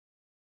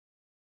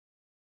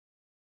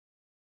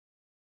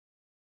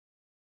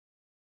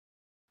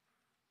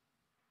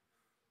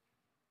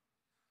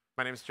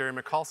My name is Jerry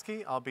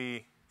Michalsky. I'll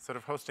be sort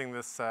of hosting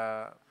this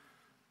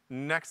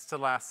next to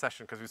last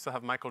session because we still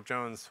have Michael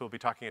Jones who will be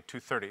talking at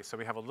 2:30. So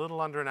we have a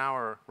little under an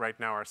hour right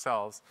now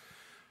ourselves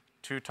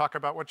to talk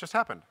about what just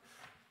happened.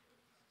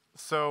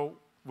 So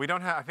we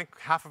don't have, I think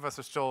half of us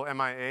are still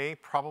MIA,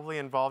 probably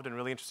involved in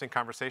really interesting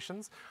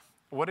conversations.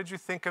 What did you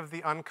think of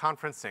the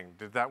unconferencing?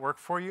 Did that work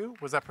for you?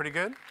 Was that pretty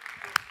good?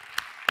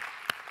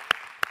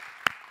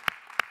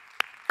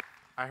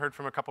 I heard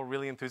from a couple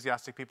really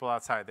enthusiastic people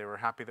outside. They were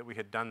happy that we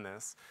had done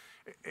this.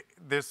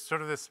 There's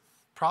sort of this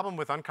problem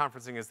with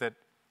unconferencing is that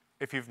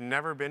if you've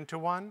never been to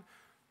one,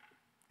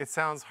 it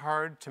sounds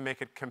hard to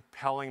make it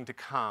compelling to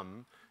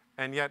come.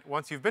 And yet,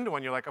 once you've been to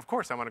one, you're like, of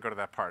course I want to go to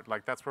that part.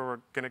 Like, that's where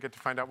we're going to get to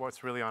find out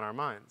what's really on our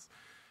minds.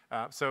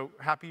 So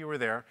happy you were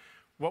there.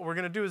 What we're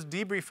going to do is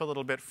debrief a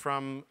little bit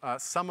from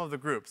some of the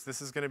groups.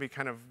 This is going to be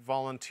kind of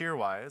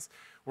volunteer-wise.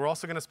 We're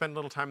also going to spend a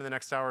little time in the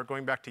next hour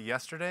going back to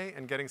yesterday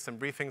and getting some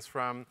briefings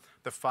from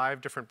the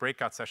 5 different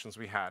breakout sessions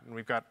we had. And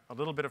we've got a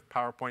little bit of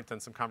PowerPoint and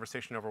some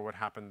conversation over what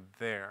happened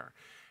there.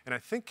 And I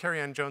think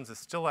Carrie Ann Jones is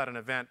still at an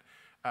event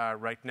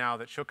right now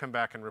that she'll come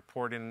back and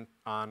report in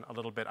on a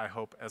little bit, I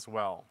hope, as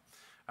well.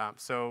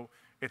 So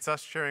it's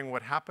us sharing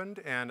what happened,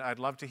 and I'd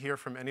love to hear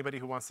from anybody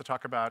who wants to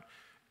talk about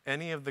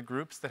any of the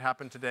groups that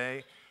happened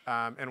today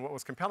and what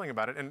was compelling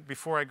about it. And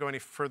before I go any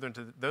further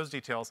into those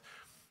details,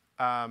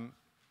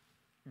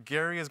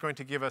 Gary is going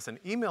to give us an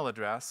email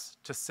address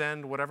to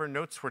send whatever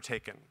notes were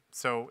taken.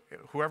 So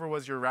whoever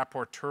was your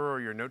rapporteur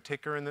or your note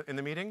taker in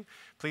the meeting,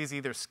 please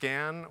either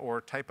scan or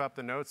type up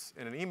the notes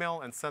in an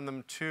email and send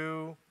them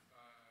to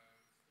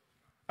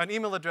an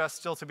email address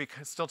still to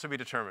be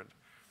determined.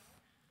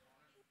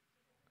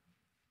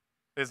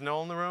 Is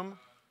Noel in the room?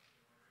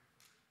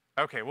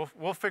 Okay,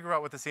 we'll figure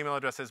out what this email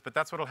address is, but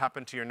that's what will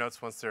happen to your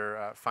notes once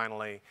they're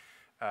finally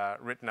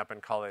written up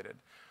and collated.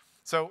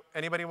 So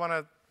anybody want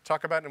to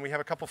talk about it? And we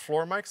have a couple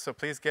floor mics, so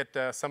please get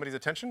somebody's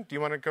attention. Do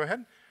you want to go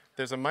ahead?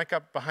 There's a mic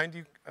up behind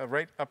you,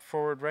 right up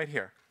forward right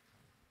here.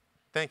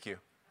 Thank you.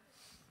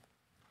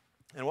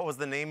 And what was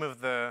the name of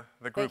the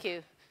group? Thank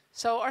you.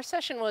 So our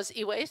session was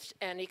e-waste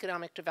and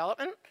economic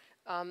development.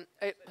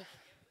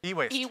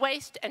 E-waste.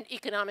 E-waste and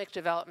economic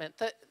development.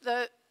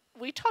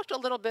 We talked a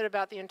little bit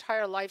about the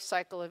entire life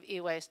cycle of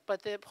e-waste,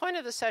 but the point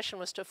of the session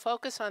was to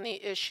focus on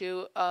the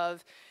issue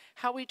of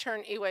how we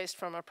turn e-waste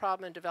from a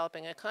problem in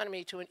developing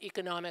economy to an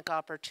economic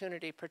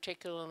opportunity,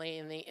 particularly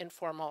in the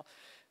informal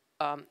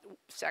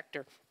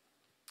sector.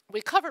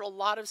 We covered a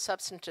lot of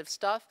substantive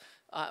stuff,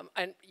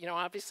 and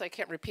obviously I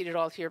can't repeat it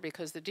all here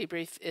because the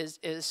debrief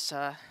is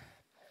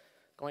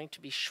going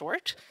to be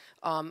short.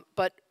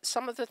 But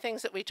some of the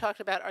things that we talked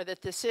about are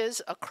that this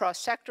is a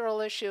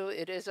cross-sectoral issue.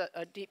 It is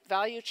a deep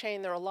value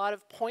chain. There are a lot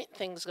of point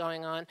things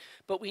going on,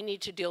 but we need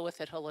to deal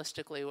with it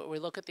holistically. We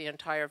look at the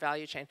entire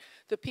value chain.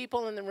 The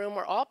people in the room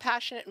were all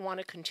passionate and want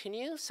to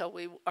continue, so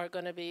we are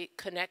going to be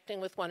connecting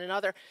with one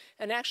another.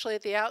 And actually,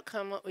 at the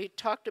outcome, what we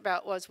talked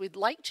about was we'd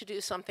like to do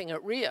something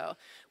at Rio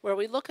where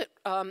we look at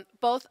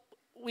both.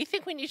 We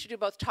think we need to do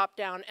both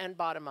top-down and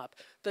bottom-up.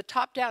 The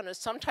top-down is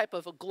some type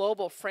of a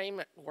global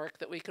framework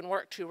that we can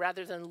work to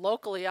rather than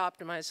locally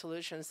optimized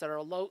solutions that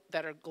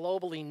are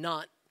globally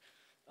not,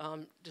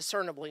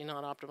 discernibly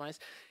not optimized.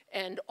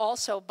 And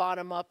also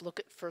bottom-up, look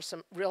for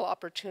some real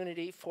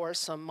opportunity for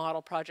some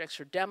model projects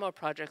or demo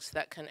projects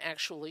that can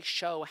actually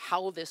show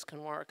how this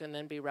can work and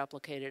then be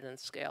replicated and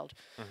scaled.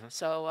 Mm-hmm.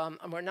 So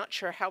we're not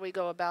sure how we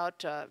go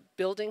about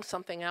building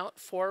something out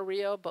for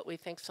Rio, but we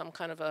think some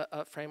kind of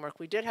a framework.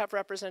 We did have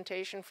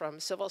representation from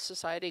civil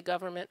society,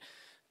 government,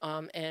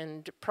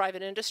 and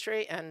private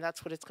industry, and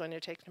that's what it's going to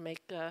take to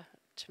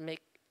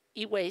make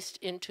e-waste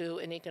into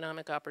an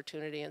economic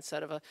opportunity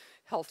instead of a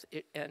health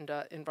and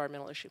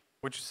environmental issue.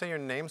 Would you say your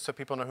name so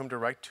people know whom to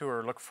write to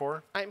or look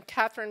for? I'm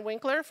Catherine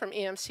Winkler from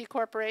EMC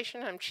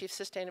Corporation. I'm Chief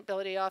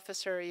Sustainability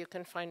Officer. You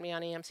can find me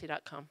on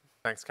emc.com.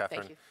 Thanks, Catherine.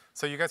 Thank you.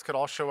 So you guys could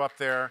all show up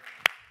there.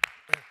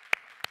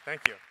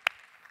 Thank you.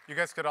 You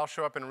guys could all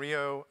show up in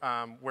Rio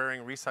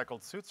wearing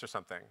recycled suits or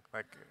something,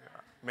 like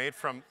made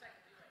from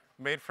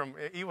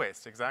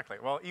e-waste, exactly.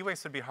 Well,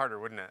 e-waste would be harder,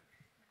 wouldn't it?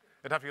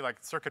 It'd have to be like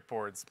circuit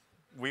boards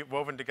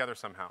woven together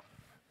somehow.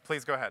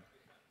 Please go ahead.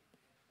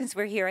 Since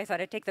we're here, I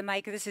thought I'd take the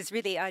mic. This is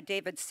really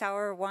David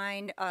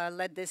Sauerwein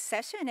led this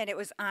session, and it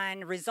was on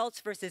results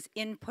versus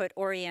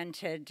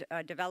input-oriented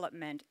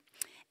development.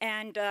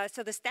 And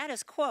so the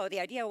status quo,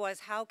 the idea was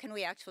how can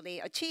we actually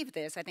achieve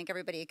this? I think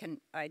everybody can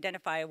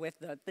identify with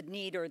the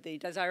need or the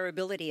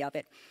desirability of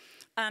it.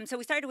 So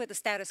we started with the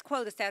status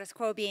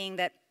quo being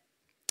that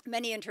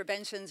many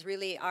interventions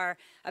really are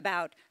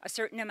about a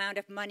certain amount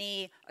of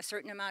money, a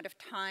certain amount of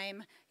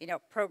time,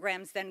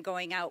 programs then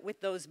going out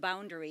with those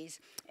boundaries.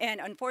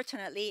 And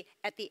unfortunately,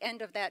 at the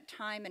end of that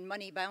time and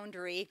money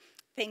boundary,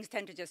 things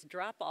tend to just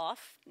drop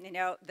off.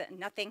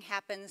 Nothing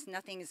happens,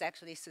 nothing is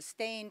actually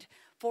sustained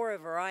for a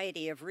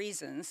variety of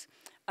reasons,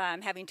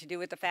 having to do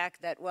with the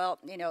fact that, well,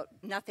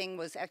 nothing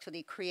was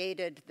actually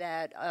created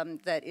that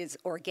that is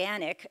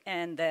organic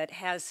and that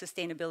has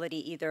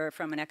sustainability either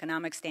from an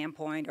economic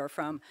standpoint or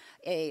from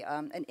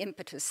an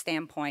impetus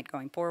standpoint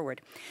going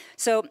forward.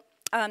 So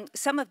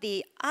some of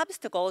the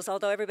obstacles,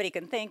 although everybody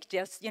can think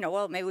just,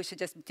 well, maybe we should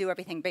just do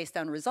everything based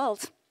on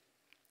results.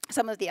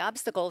 Some of the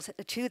obstacles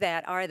to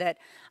that are that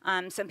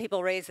some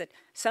people raise that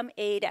some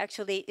aid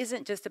actually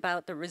isn't just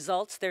about the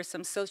results. There's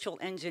some social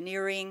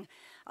engineering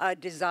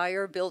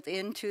desire built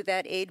into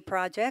that aid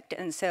project,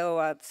 and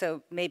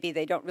so maybe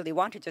they don't really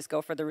want to just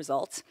go for the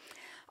results.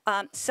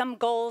 Some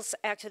goals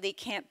actually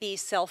can't be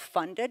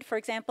self-funded, for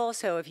example.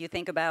 So if you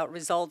think about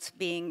results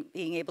being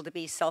able to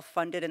be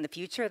self-funded in the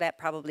future, that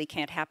probably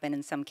can't happen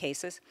in some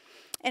cases.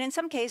 And in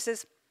some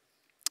cases,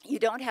 you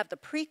don't have the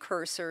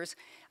precursors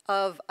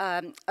of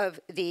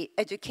the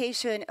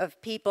education of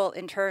people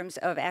in terms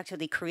of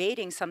actually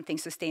creating something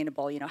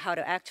sustainable, how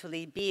to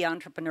actually be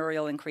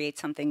entrepreneurial and create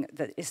something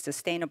that is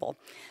sustainable.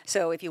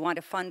 So if you want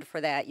to fund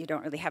for that, you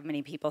don't really have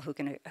many people who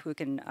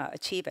can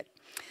achieve it.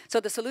 So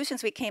the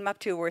solutions we came up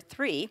to were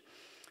three.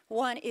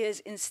 One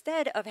is,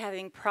 instead of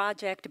having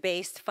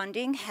project-based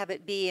funding, have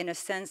it be, in a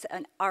sense,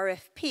 an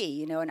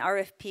RFP, an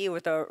RFP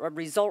with a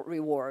result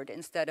reward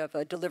instead of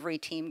a delivery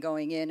team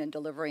going in and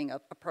delivering a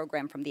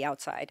program from the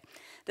outside.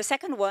 The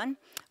second one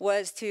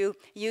was to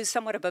use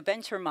somewhat of a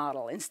venture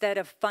model. Instead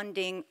of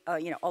funding,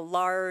 a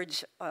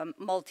large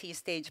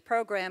multi-stage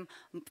program,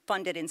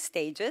 funded in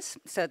stages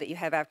so that you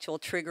have actual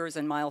triggers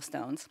and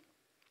milestones.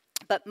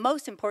 But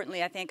most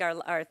importantly, I think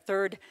our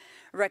third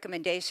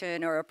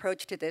recommendation or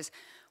approach to this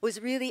was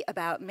really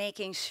about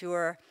making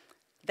sure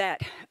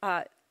that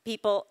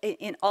people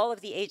in all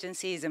of the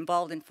agencies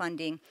involved in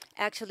funding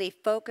actually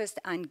focused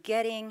on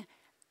getting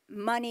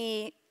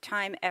money,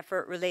 time,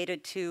 effort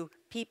related to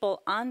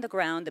people on the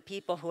ground, the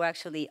people who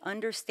actually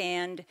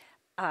understand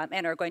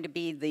and are going to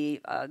be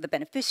the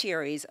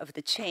beneficiaries of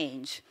the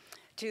change,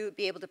 to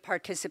be able to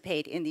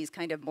participate in these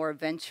kind of more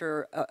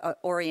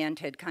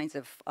venture-oriented kinds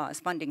of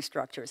funding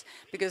structures.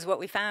 Because what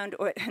we found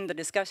in the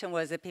discussion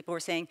was that people were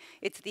saying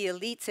it's the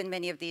elites in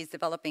many of these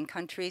developing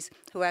countries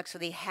who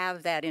actually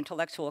have that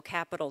intellectual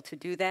capital to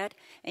do that,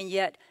 and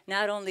yet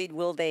not only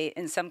will they,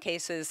 in some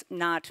cases,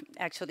 not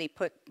actually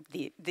put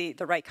the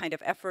right kind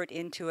of effort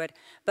into it,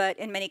 but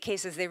in many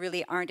cases they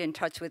really aren't in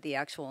touch with the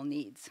actual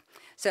needs.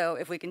 So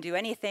if we can do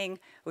anything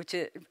which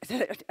is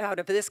out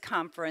of this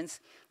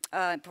conference,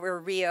 for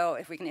Rio,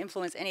 if we can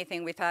influence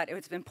anything, we thought it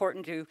was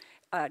important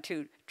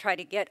to try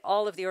to get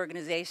all of the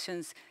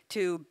organizations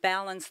to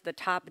balance the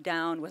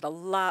top-down with a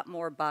lot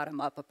more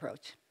bottom-up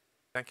approach.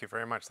 Thank you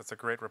very much. That's a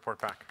great report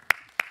back.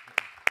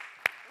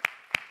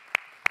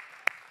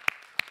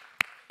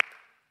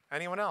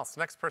 Anyone else?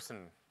 Next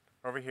person.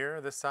 Over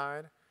here, this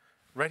side.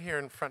 Right here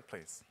in front,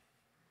 please.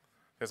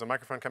 There's a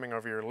microphone coming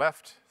over your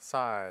left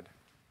side.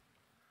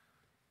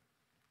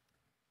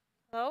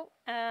 Hello.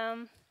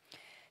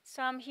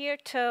 So I'm here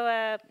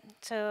to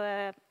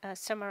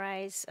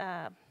summarize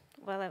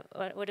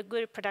what a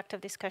good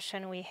productive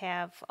discussion we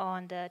have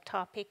on the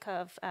topic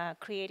of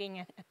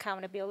creating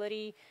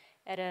accountability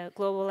at a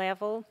global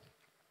level,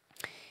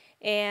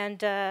 and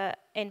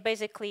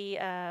basically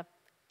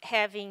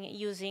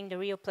using the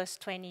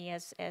Rio+20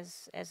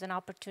 as an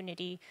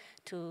opportunity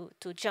to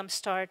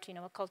jumpstart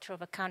a culture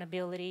of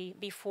accountability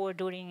before,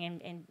 during,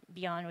 and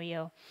beyond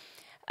Rio.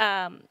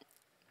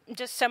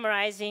 Just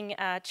summarizing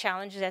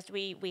challenges, as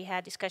we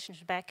had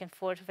discussions back and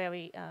forth,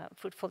 very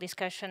fruitful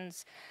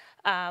discussions.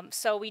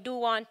 So we do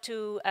want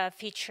to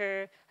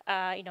feature,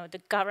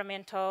 the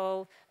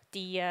governmental,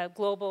 the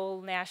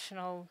global,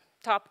 national,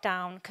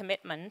 top-down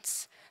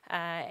commitments,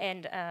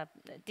 and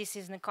this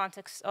is in the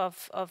context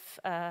of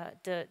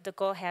the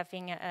goal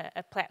having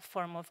a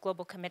platform of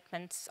global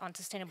commitments on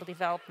sustainable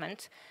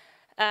development.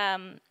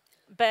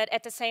 But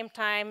at the same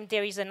time,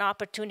 there is an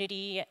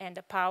opportunity and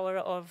the power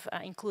of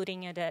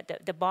including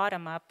the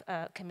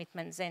bottom-up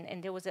commitments.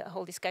 And there was a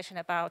whole discussion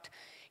about,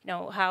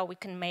 how we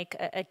can make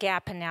a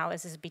gap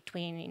analysis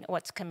between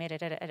what's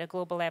committed at a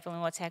global level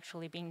and what's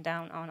actually being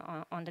done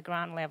on the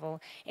ground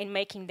level, and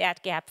making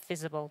that gap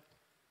visible.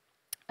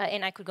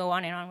 And I could go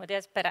on and on with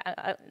this, but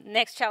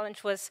next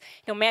challenge was,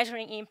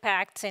 measuring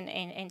impacts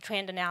and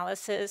trend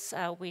analysis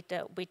with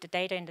the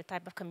data and the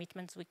type of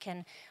commitments we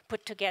can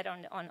put together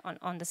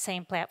on the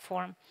same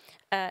platform,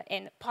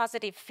 and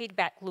positive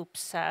feedback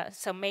loops.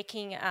 So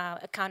making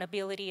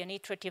accountability an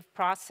iterative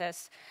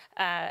process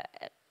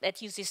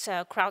that uses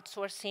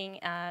crowdsourcing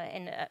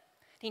and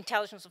the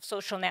intelligence of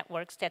social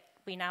networks that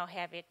we now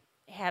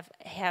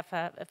have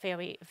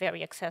very,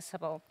 very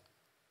accessible.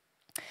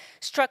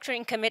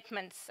 Structuring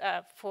commitments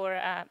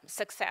for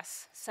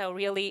success. So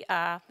really,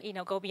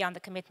 go beyond the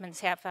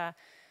commitments, have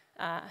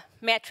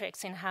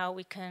metrics in how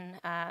we can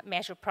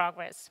measure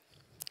progress.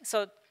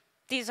 So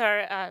these are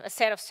a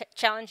set of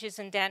challenges,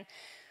 and then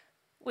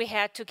we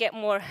had to get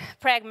more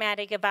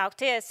pragmatic about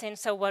this. And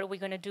so what are we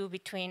going to do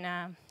between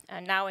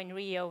now and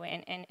Rio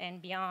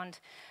and beyond?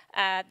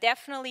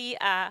 Definitely,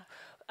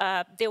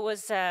 there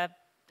was a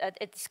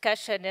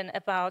discussion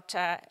about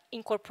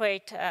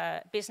incorporate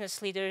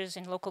business leaders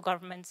and local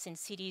governments and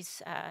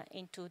cities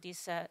into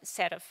this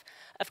set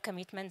of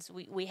commitments.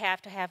 We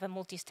have to have a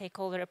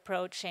multi-stakeholder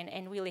approach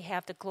and really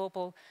have the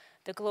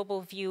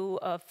global view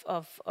of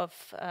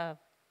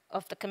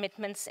the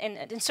commitments,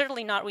 and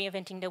certainly not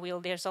reinventing the wheel.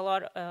 There's a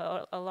lot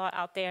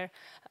out there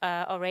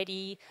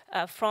already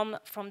from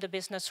the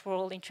business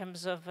world in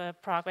terms of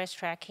progress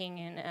tracking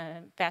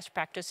and best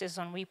practices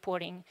on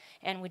reporting,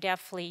 and we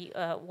definitely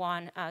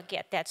want to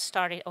get that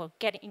started or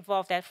get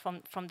involved that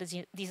from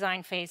the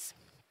design phase.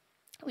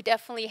 We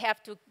definitely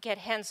have to get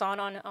hands-on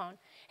on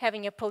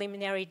having a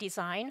preliminary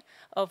design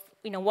of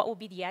what will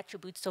be the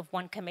attributes of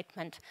one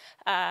commitment.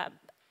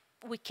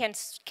 We can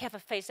have a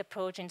phased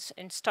approach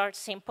and start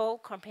simple,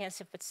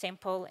 comprehensive but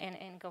simple,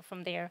 and go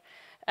from there.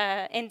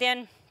 And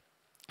then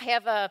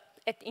have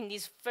in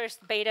this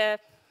first beta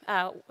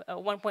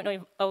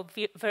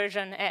 1.0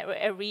 version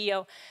at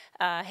Rio,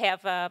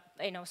 have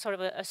sort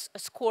of a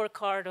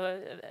scorecard or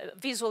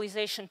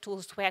visualization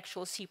tools to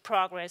actually see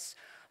progress,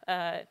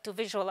 to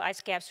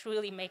visualize gaps,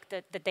 really make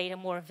the data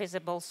more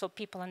visible so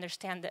people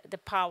understand the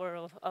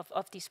power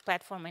of this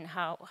platform and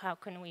how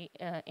can we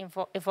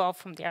evolve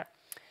from there.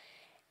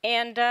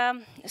 And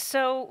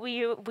so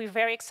we're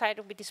very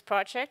excited with this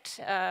project.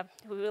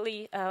 We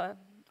really are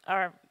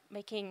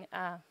making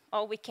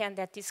all we can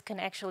that this can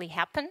actually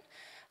happen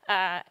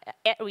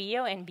at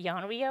Rio and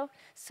beyond Rio.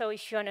 So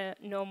if you want to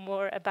know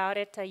more about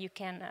it, you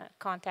can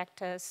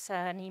contact us,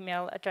 an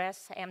email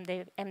address,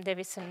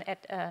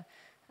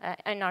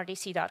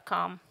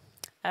 mdavison@nrdc.com,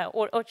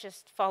 or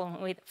just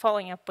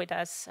following up with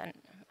us and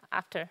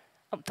after,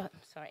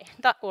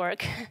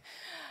 .org.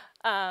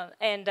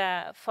 And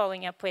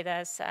following up with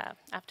us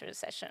after the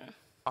session.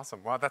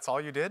 Awesome. Wow, that's all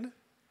you did?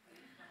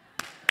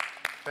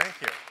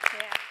 Thank you.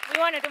 Yeah, we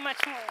want to do much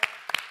more.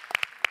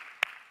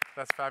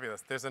 That's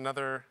fabulous. There's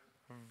another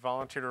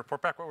volunteer to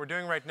report back. What we're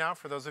doing right now,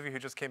 for those of you who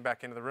just came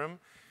back into the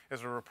room,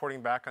 is we're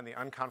reporting back on the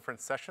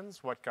Unconference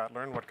sessions, what got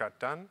learned, what got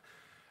done.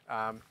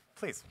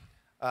 Please.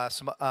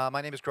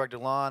 My name is Greg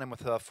DeLon. I'm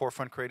with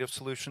Forefront Creative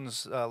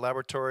Solutions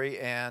Laboratory,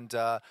 and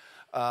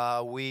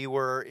we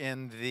were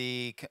in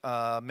the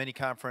mini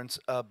conference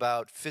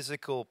about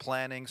physical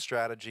planning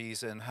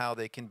strategies and how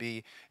they can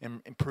be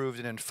improved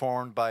and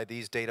informed by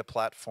these data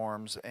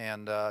platforms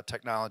and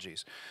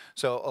technologies.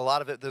 So a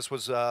lot of it, this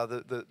was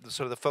the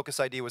sort of the focus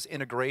idea was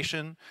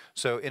integration.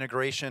 So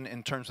integration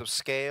in terms of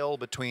scale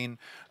between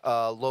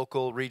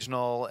local,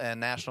 regional, and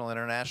national,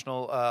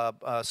 international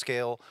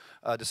scale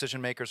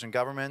decision makers and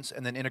governments,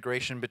 and then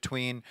integration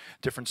between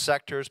different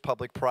sectors,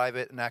 public,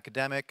 private, and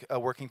academic,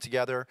 working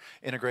together,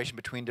 integration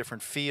between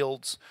different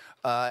fields,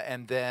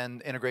 and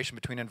then integration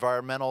between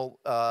environmental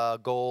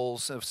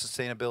goals of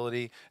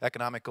sustainability,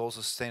 economic goals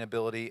of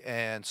sustainability,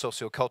 and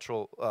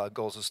sociocultural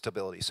goals of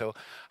stability. So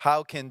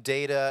how can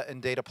data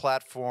and data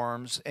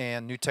platforms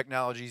and new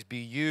technologies be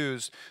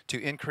used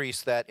to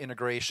increase that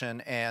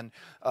integration and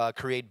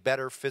create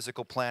better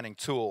physical planning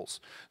tools?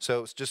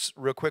 So just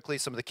real quickly,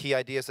 some of the key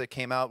ideas that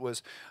came out was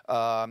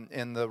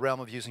in the realm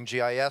of using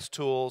GIS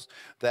tools,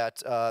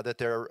 that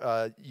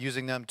they're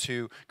using them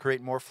to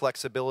create more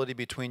flexibility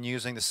between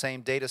using the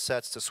same data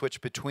sets to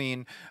switch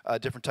between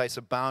different types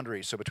of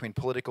boundaries, so between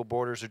political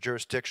borders or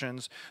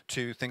jurisdictions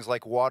to things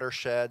like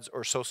watersheds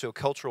or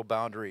sociocultural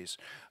boundaries,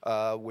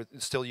 with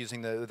still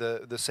using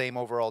the same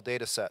overall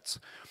data sets.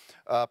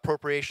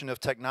 Appropriation of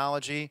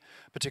technology,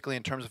 particularly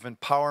in terms of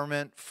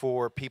empowerment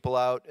for people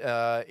out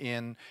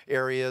in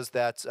areas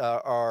that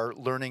are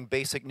learning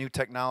basic new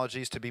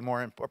technologies to be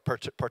more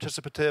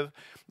participative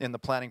in the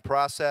planning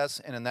process,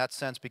 and in that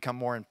sense become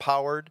more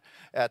empowered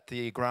at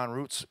the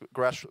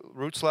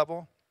grassroots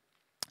level.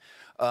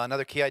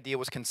 Another key idea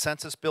was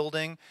consensus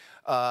building.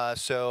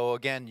 So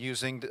again,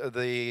 using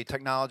the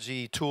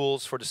technology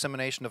tools for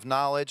dissemination of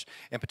knowledge,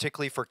 and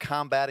particularly for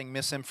combating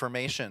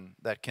misinformation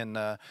that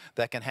can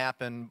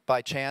happen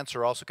by chance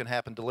or also can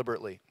happen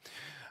deliberately.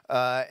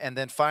 And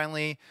then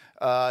finally,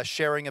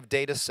 sharing of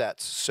data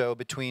sets. So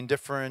between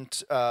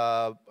different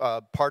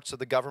parts of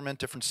the government,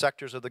 different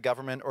sectors of the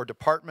government or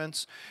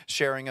departments,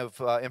 sharing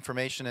of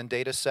information and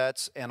data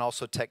sets, and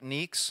also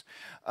techniques,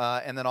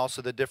 and then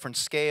also the different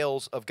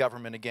scales of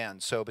government again.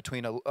 So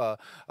between a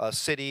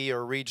city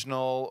or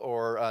regional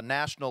or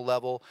national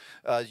level,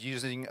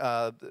 using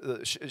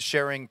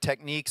sharing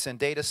techniques and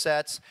data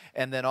sets,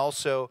 and then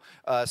also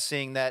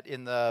seeing that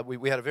in the,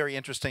 we had a very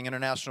interesting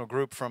international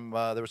group from,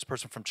 there was a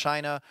person from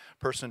China,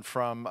 person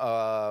from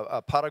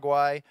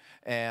Paraguay,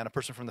 and a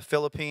person from the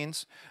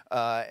Philippines.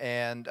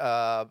 And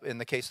in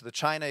the case of the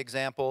China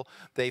example,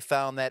 they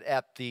found that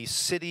at the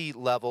city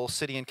level,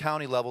 city and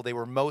county level, they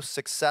were most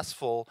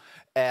successful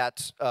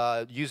at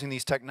using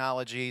these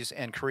technologies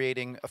and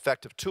creating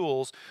effective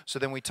tools. So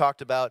then we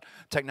talked about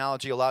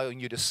technology allowing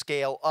you to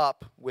scale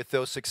up with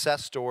those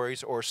success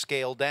stories or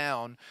scale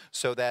down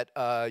so that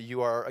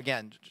you are,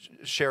 again,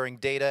 sharing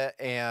data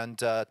and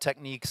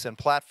techniques and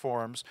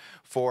platforms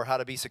for how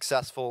to be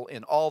successful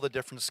in all the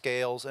different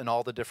scales and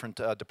all the different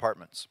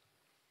departments.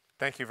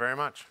 Thank you very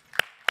much.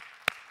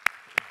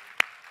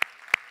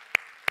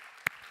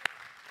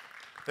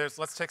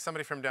 Let's take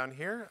somebody from down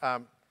here,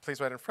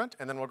 please right in front,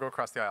 and then we'll go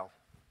across the aisle.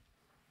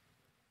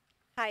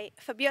 Hi,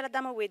 Fabiola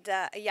Damo with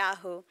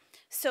Yahoo.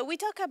 So we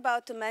talk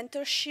about the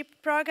mentorship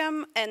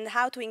program and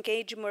how to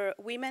engage more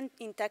women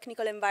in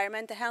technical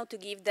environment and how to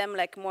give them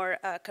like more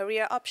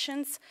career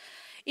options.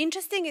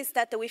 Interesting is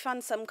that we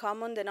found some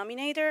common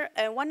denominator.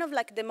 One of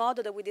like the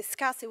model that we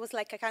discussed, it was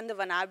like a kind of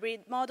an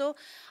hybrid model.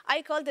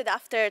 I called it,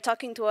 after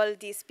talking to all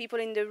these people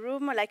in the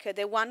room, like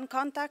the one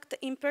contact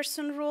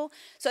in-person rule.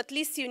 So at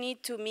least you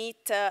need to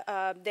meet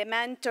the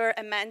mentor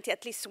and mentee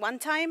at least one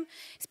time.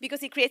 It's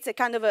because it creates a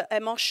kind of a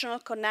emotional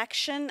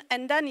connection,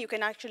 and then you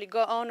can actually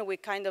go on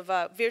with kind of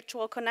a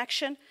virtual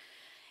connection.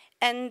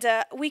 And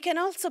we can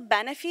also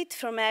benefit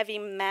from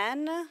having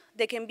men.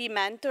 They can be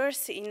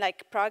mentors in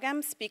like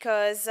programs,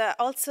 because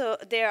also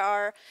there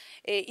are,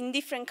 in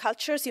different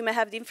cultures, you may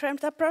have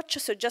different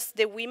approaches. So just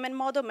the women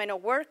model may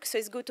not work. So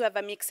it's good to have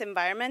a mixed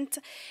environment.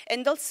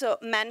 And also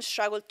men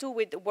struggle too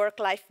with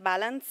work-life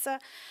balance.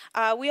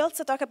 We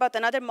also talk about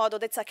another model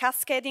that's a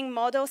cascading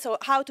model. So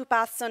how to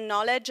pass on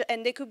knowledge.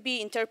 And they could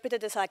be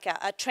interpreted as like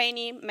a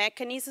training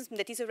mechanism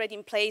that is already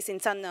in place in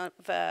some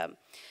of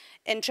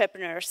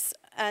entrepreneurs.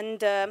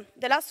 And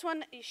the last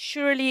one is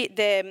surely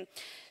the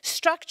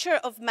structure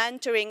of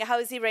mentoring. How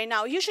is it right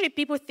now? Usually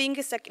people think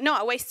it's like, no,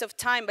 a waste of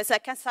time, but it's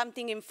like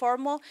something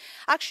informal.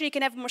 Actually, you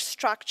can have more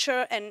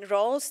structure and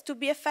roles to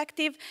be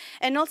effective.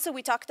 And also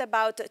we talked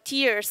about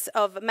tiers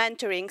of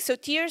mentoring. So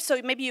tiers,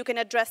 so maybe you can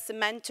address the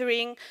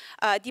mentoring,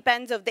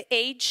 depends of the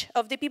age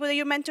of the people that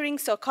you're mentoring.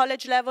 So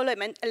college level,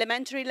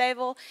 elementary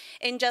level,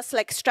 and just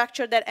like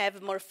structure that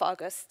have more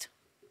focused.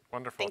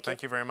 Wonderful,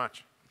 thank you very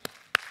much.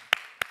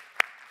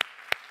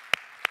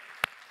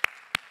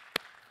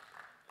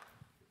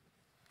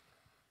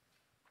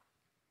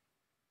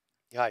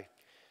 Hi.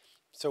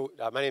 So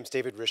my name is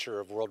David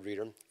Risher of World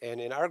Reader, and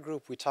in our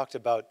group we talked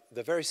about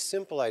the very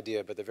simple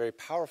idea, but the very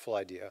powerful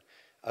idea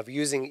of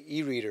using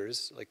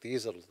e-readers, like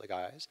these little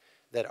guys,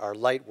 that are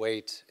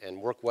lightweight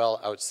and work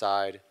well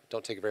outside,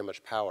 don't take very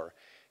much power,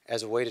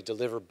 as a way to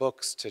deliver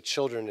books to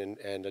children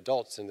and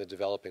adults in the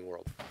developing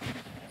world.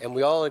 And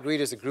we all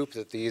agreed as a group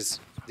that these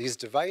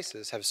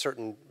devices have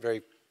certain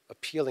very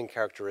appealing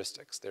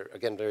characteristics. They're,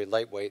 again, very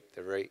lightweight,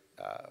 they're very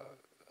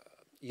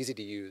easy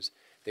to use,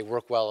 they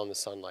work well in the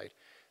sunlight.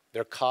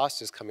 Their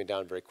cost is coming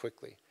down very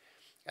quickly.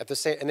 And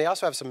they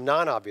also have some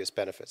non-obvious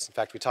benefits. In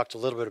fact, we talked a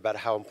little bit about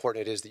how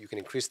important it is that you can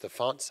increase the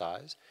font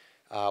size,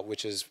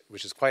 which is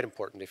quite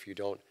important if you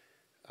don't,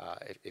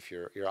 if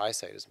your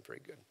eyesight isn't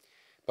very good.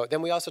 But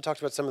then we also talked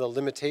about some of the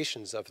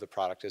limitations of the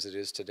product as it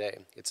is today.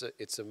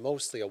 It's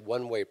mostly a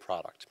one-way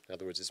product. In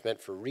other words, it's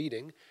meant for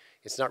reading.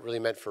 It's not really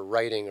meant for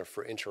writing or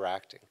for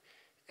interacting.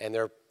 And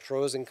there are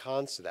pros and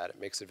cons to that.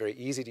 It makes it very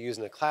easy to use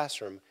in a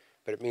classroom,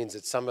 but it means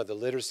that some of the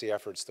literacy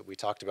efforts that we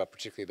talked about,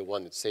 particularly the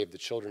one that Save the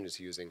Children is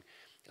using,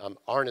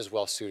 aren't as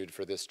well suited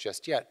for this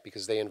just yet,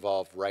 because they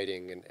involve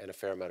writing and a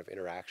fair amount of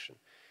interaction.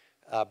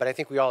 But I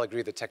think we all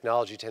agree that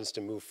technology tends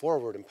to move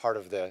forward, and part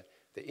of the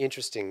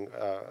interesting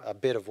a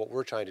bit of what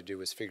we're trying to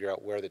do is figure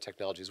out where the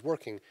technology is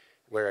working,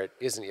 where it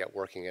isn't yet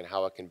working, and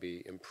how it can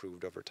be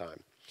improved over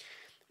time.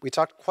 We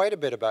talked quite a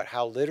bit about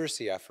how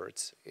literacy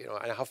efforts,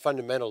 and how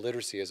fundamental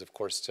literacy is, of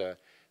course, to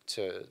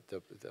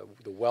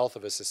the wealth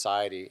of a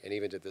society and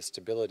even to the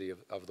stability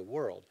of the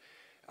world,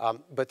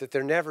 but that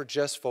they're never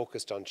just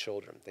focused on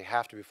children. They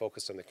have to be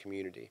focused on the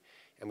community.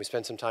 And we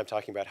spent some time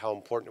talking about how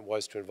important it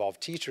was to involve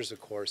teachers, of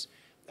course,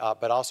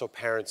 but also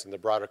parents and the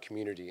broader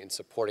community in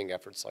supporting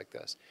efforts like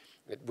this.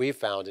 We've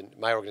found in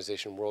my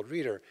organization, World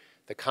Reader,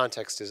 the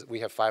context is we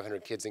have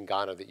 500 kids in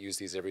Ghana that use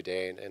these every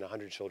day, and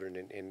 100 children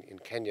in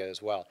Kenya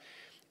as well.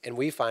 And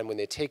we find when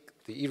they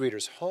take the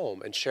e-readers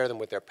home and share them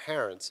with their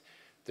parents,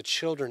 the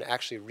children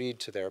actually read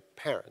to their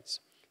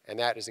parents. And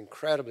that is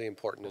incredibly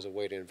important as a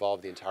way to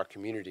involve the entire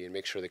community and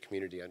make sure the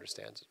community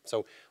understands it.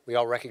 So we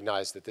all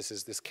recognize that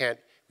this can't,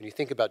 when you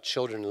think about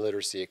children and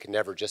literacy, it can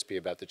never just be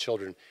about the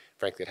children.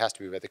 Frankly, it has to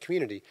be about the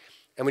community.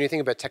 And when you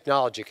think about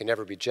technology, it can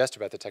never be just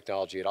about the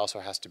technology. It also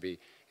has to be,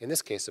 in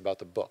this case, about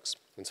the books.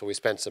 And so we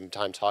spent some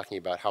time talking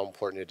about how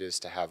important it is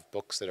to have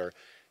books that are,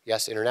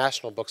 yes,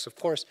 international books, of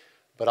course,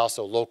 but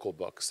also local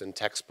books and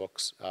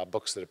textbooks,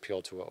 books that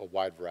appeal to a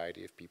wide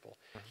variety of people.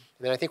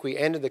 And then I think we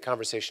ended the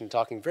conversation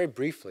talking very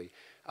briefly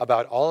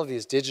about all of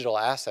these digital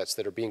assets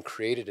that are being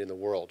created in the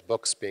world,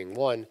 books being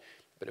one,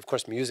 but of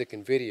course music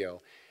and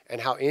video,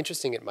 and how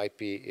interesting it might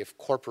be if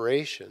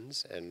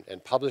corporations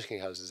and publishing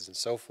houses and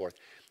so forth,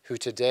 who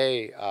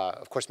today,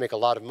 of course, make a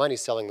lot of money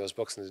selling those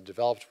books in the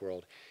developed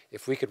world,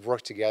 if we could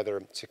work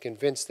together to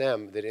convince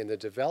them that in the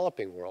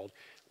developing world,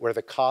 where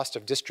the cost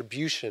of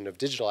distribution of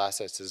digital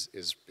assets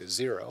is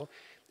zero,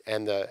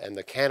 and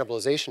the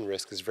cannibalization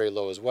risk is very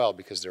low as well,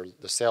 because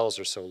the sales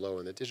are so low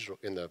in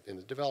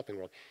the developing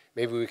world.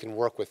 Maybe we can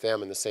work with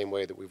them in the same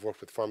way that we've worked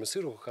with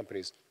pharmaceutical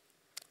companies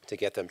to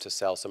get them to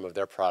sell some of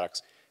their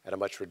products at a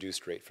much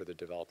reduced rate for the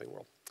developing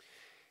world.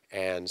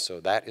 And so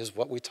that is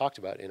what we talked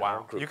about in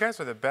our group. You guys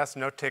are the best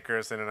note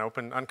takers in an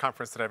open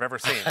unconference that I've ever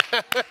seen.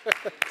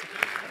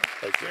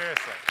 Thank you.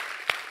 Seriously.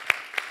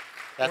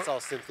 That's all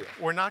Cynthia.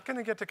 We're not going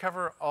to get to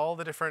cover all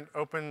the different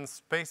open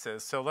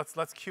spaces, so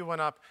let's cue one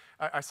up.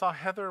 I saw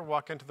Heather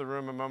walk into the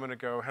room a moment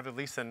ago, Heather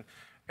Leeson,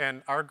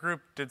 And our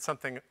group did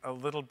something a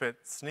little bit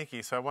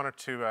sneaky, so I wanted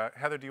to,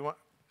 Heather, do you want,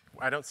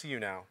 I don't see you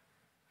now.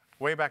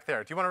 Way back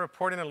there. Do you want to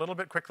report in a little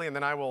bit quickly, and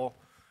then I will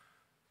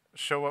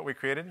show what we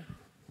created?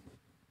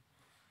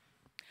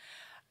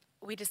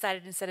 We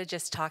decided instead of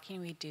just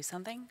talking, we'd do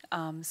something.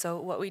 So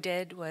what we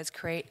did was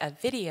create a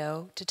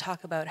video to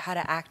talk about how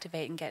to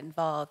activate and get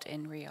involved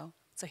in Rio.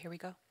 So here we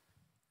go.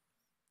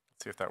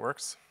 Let's see if that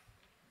works.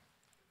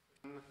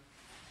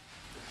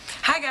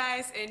 Hi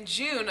guys, in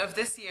June of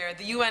this year,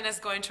 the UN is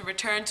going to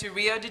return to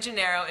Rio de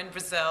Janeiro in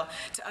Brazil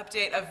to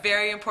update a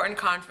very important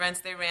conference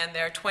they ran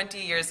there 20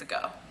 years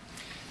ago.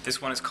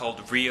 This one is called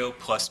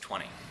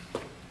USRio+2.0.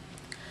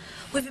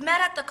 We've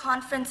met at the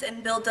conference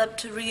in build-up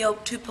to Rio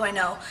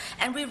 2.0,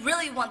 and we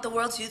really want the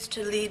world's youth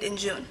to lead in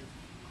June.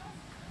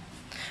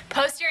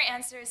 Post your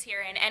answers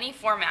here in any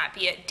format,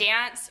 be it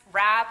dance,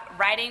 rap,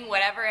 writing,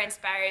 whatever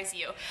inspires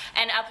you,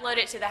 and upload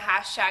it to the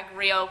hashtag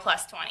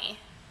Rio+20.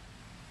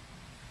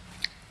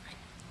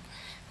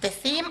 The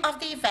theme of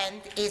the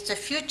event is the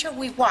future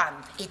we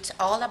want. It's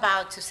all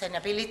about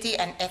sustainability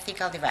and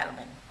ethical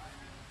development.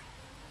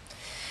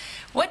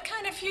 What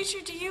kind of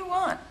future do you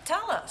want?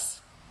 Tell us.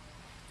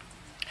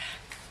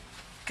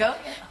 Go.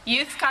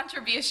 Youth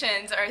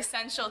contributions are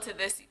essential to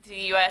the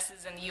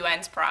US's and the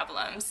UN's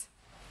problems.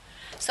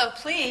 So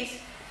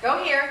please,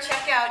 go here,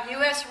 check out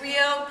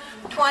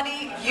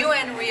USRio+20,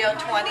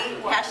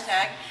 UNRio20,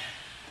 hashtag,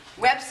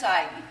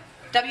 website,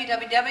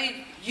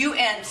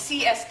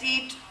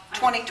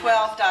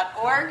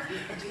 www.uncsd2012.org.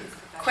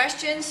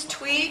 Questions,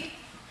 tweet,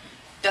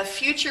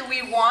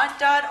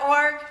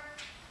 thefuturewewant.org,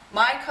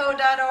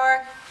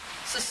 myco.org,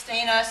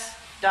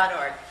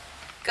 sustainus.org.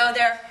 Go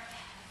there.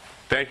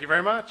 Thank you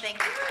very much. Thank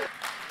you.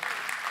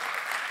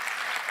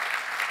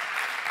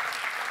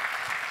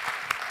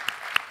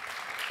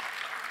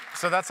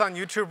 So that's on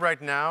YouTube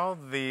right now.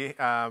 The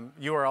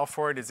URL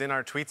for it is in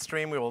our tweet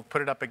stream. We will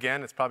put it up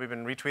again. It's probably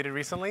been retweeted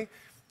recently.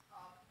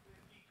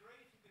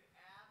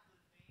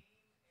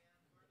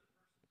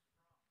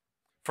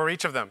 For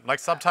each of them, like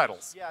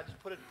subtitles. Yeah, just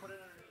put it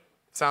underneath.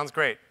 Sounds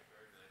great.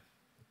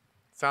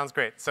 Sounds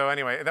great. So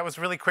anyway, that was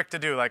really quick to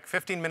do. Like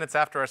 15 minutes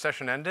after our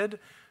session ended,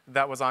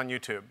 that was on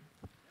YouTube.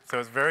 So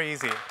it's very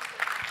easy.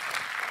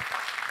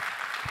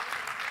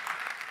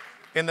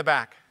 In the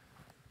back.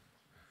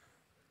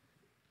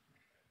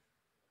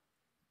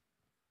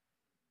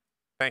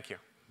 Thank you.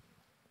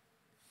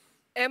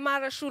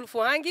 Emma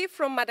Shulfuangi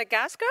from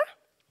Madagascar.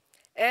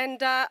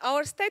 And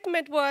our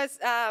statement was,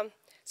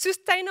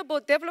 sustainable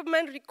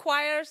development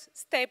requires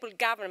stable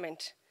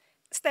government.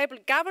 Stable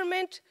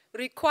government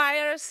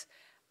requires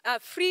a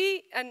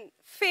free and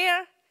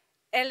fair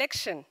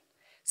election.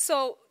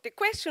 So the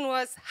question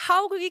was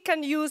how we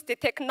can use the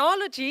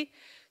technology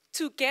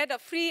to get a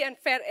free and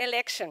fair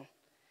election.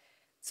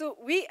 So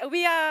we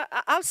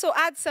also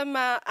add some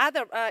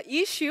other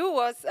issue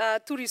was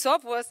to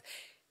resolve was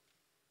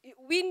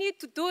we need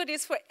to do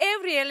this for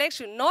every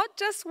election, not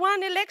just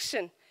one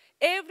election,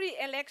 every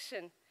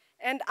election.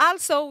 And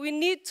also we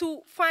need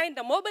to find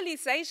a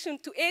mobilization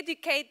to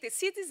educate the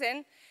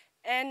citizen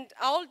and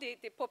all the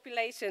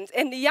populations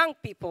and the young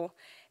people.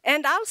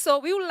 And also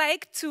we would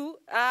like to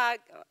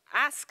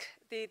ask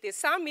the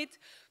summit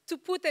to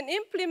put an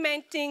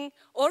implementing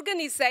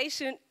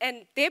organization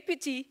and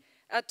deputy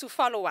to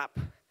follow up.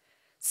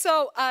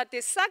 So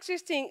the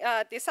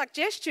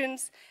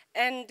suggestions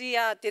and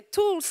the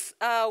tools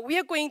we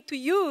are going to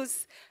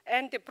use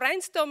and the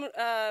brainstorm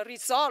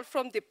result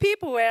from the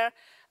people were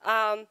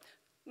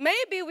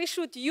maybe we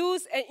should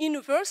use a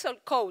universal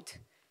code.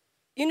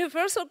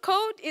 Universal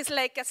code is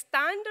like a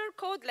standard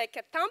code, like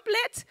a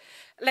template,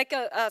 like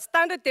a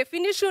standard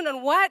definition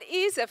on what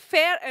is a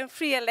fair and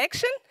free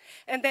election.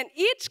 And then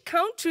each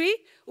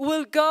country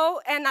will go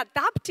and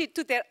adapt it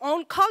to their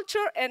own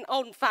culture and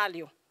own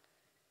value.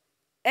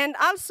 And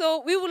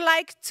also, we would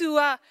like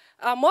to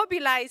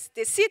mobilize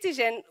the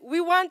citizen. We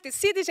want the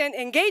citizen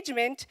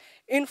engagement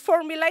in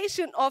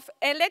formulation of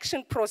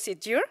election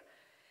procedure.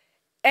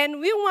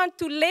 And we want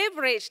to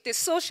leverage the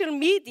social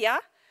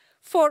media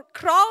for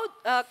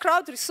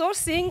crowd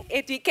resourcing,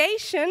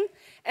 education,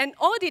 and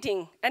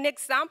auditing. An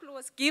example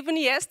was given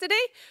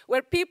yesterday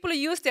where people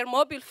use their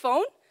mobile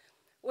phone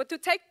to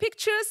take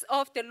pictures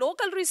of the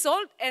local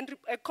result and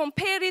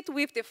compare it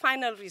with the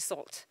final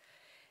result.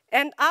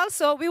 And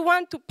also, we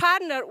want to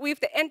partner with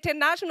the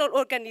international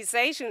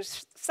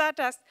organizations, such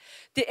as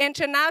the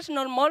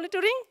International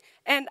Monitoring,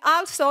 and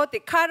also the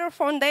Carter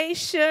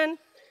Foundation,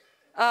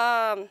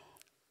 RNI,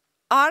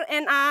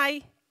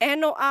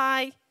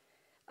 NOI,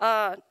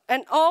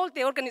 and all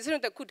the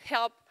organizations that could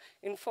help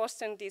in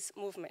fostering this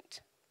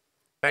movement.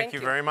 Thank you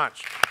very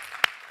much.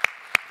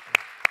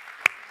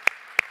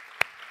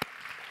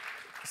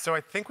 So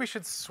I think we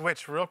should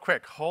switch real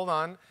quick. Hold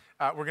on.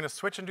 We're going to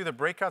switch and do the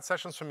breakout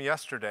sessions from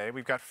yesterday.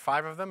 We've got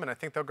 5 of them, and I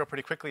think they'll go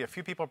pretty quickly. A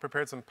few people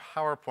prepared some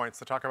PowerPoints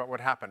to talk about what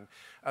happened.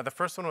 The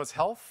first one was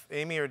health.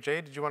 Amy or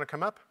Jay, did you want to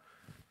come up?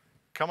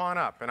 Come on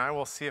up, and I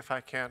will see if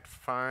I can't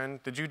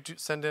find. Did you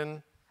send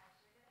in?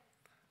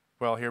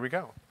 Well, here we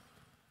go.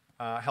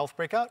 Health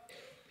breakout.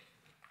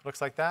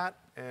 Looks like that,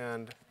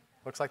 and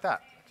looks like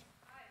that.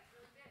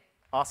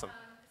 Awesome.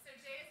 So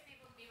Jay isn't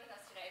able to be with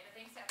us today, but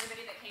thanks to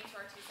everybody that came to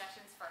our 2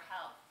 sessions for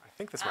help. I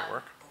think this might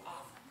work.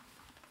 Awesome.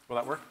 Will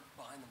that work?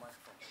 Behind the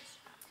microphone,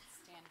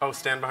 please.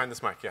 Stand behind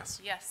this mic,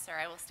 yes. Yes, sir,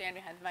 I will stand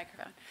behind the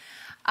microphone.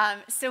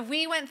 So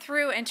we went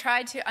through and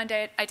tried to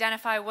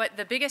identify what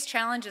the biggest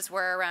challenges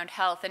were around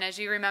health. And as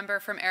you remember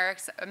from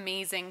Eric's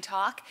amazing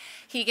talk,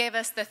 he gave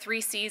us the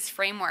 3 C's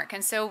framework.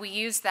 And so we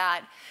used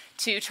that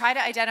to try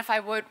to identify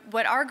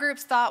what our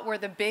groups thought were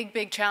the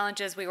big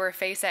challenges we were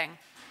facing.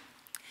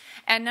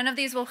 And none of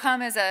these will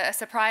come as a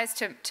surprise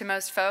to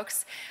most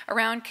folks.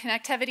 Around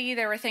connectivity,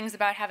 there were things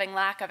about having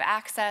lack of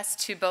access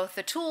to both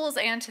the tools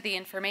and to the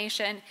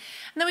information. And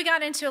then we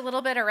got into a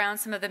little bit around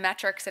some of the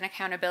metrics and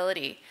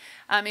accountability.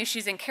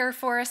 Issues in care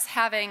force,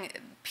 having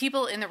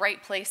people in the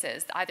right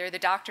places, either the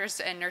doctors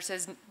and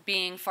nurses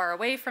being far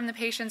away from the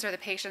patients or the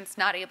patients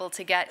not able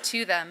to get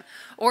to them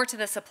or to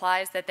the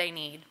supplies that they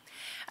need.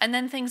 And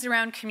then things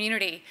around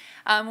community.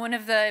 One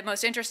of the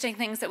most interesting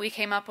things that we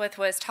came up with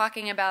was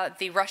talking about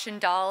the Russian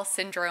doll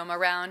syndrome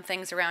around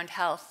things around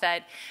health,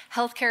 that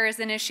healthcare is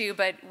an issue,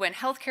 but when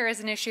healthcare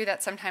is an issue,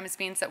 that sometimes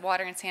means that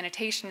water and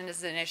sanitation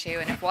is an issue.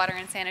 And if water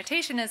and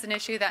sanitation is an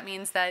issue, that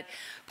means that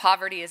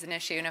poverty is an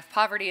issue. And if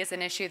poverty is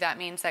an issue, that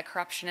means that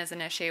corruption is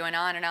an issue, and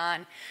on and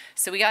on.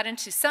 So we got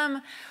into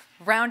some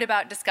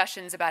roundabout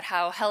discussions about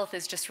how health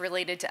is just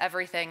related to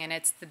everything, and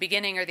it's the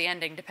beginning or the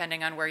ending,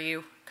 depending on where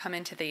you come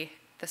into the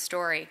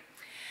story.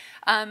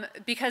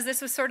 Because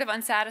this was sort of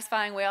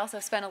unsatisfying, we also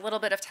spent a little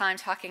bit of time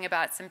talking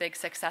about some big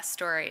success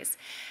stories.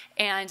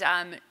 And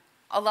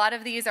a lot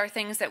of these are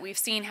things that we've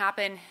seen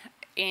happen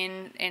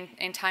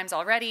in times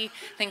already,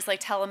 things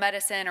like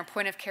telemedicine or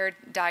point-of-care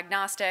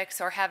diagnostics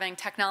or having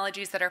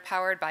technologies that are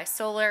powered by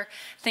solar,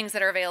 things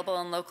that are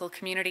available in local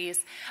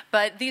communities.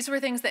 But these were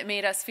things that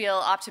made us feel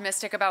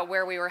optimistic about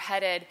where we were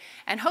headed,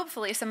 and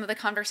hopefully some of the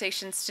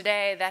conversations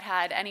today that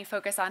had any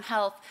focus on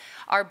health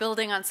are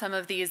building on some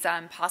of these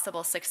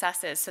possible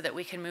successes so that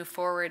we can move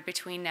forward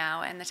between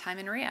now and the time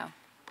in Rio.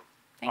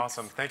 Thanks.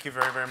 Awesome. Thank you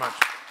very much.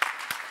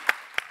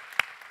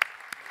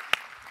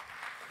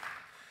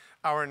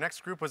 Our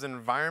next group was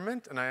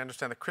environment, and I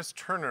understand that Chris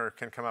Turner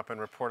can come up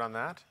and report on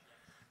that.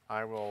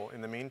 I will,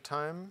 in the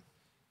meantime.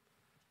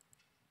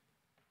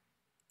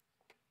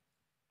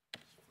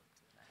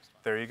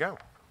 There you go.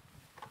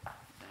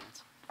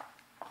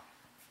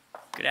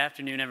 Good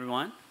afternoon,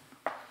 everyone.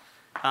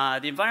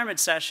 The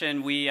environment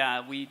session, we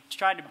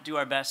tried to do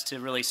our best to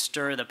really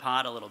stir the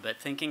pot a little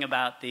bit. Thinking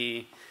about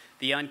the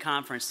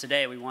Unconference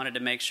today, we wanted to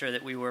make sure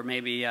that we were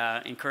maybe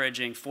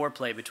encouraging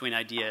foreplay between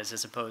ideas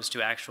as opposed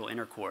to actual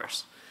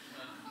intercourse.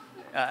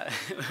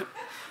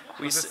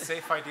 Was it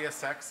safe idea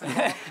sex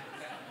involved?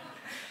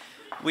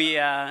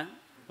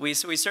 we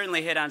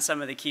certainly hit on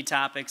some of the key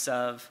topics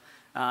of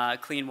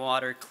clean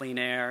water, clean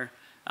air,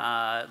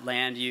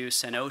 land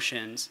use, and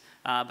oceans.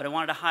 But I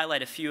wanted to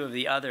highlight a few of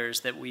the others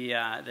that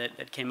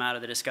that came out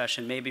of the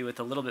discussion, maybe with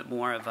a little bit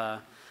more of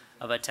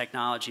a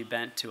technology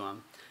bent to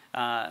them.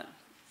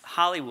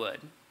 Hollywood.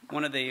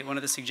 One of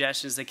the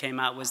suggestions that came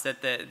out was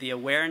that the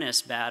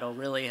awareness battle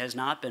really has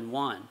not been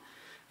won.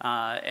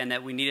 And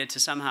that we needed to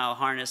somehow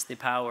harness the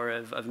power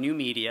of new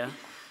media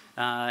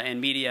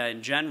and media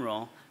in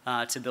general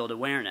to build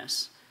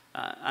awareness.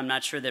 I'm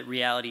not sure that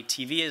reality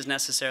TV is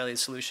necessarily the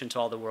solution to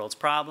all the world's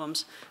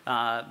problems,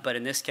 but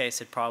in this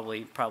case, it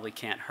probably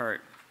can't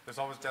hurt. There's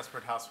always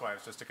desperate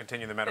housewives, just to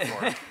continue the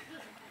metaphor.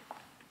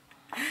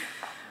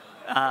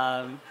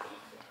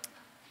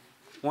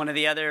 One of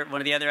the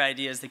other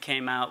ideas that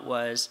came out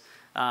was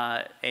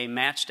a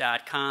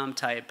Match.com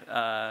type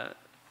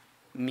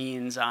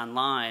means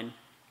online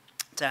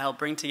to help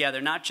bring together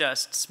not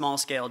just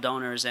small-scale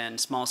donors and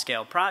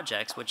small-scale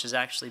projects, which has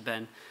actually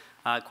been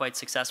quite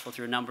successful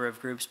through a number of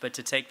groups, but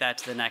to take that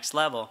to the next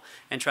level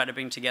and try to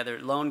bring together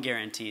loan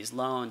guarantees,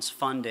 loans,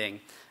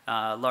 funding,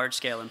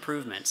 large-scale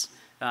improvements,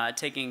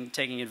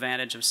 taking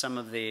advantage of some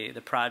of the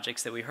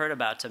projects that we heard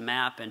about to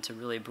map and to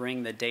really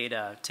bring the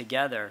data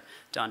together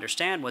to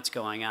understand what's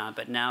going on,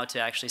 but now to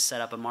actually set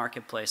up a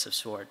marketplace of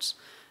sorts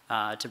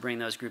to bring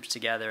those groups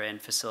together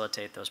and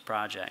facilitate those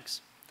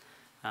projects.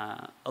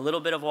 A little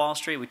bit of Wall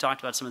Street. We talked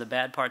about some of the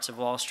bad parts of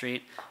Wall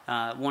Street.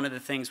 One of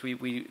the things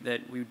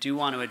that we do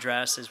want to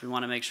address is we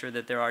want to make sure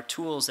that there are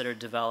tools that are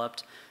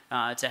developed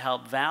to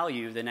help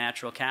value the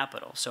natural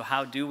capital. So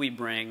how do we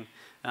bring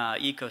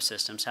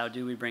ecosystems? How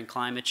do we bring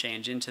climate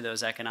change into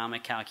those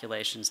economic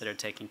calculations that are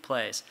taking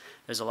place?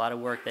 There's a lot of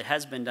work that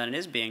has been done and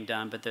is being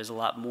done, but there's a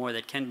lot more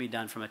that can be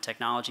done from a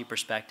technology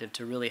perspective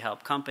to really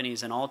help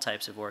companies and all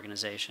types of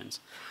organizations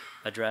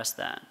address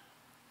that.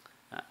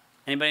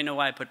 Anybody know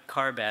why I put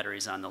car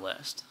batteries on the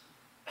list?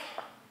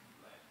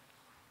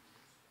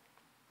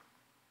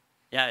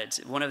 Yeah, it's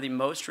one of the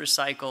most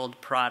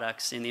recycled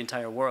products in the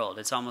entire world.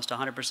 It's almost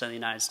 100% in the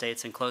United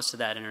States and close to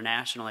that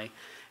internationally.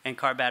 And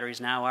car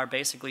batteries now are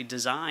basically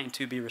designed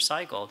to be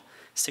recycled.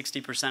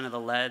 60% of the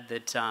lead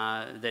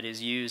that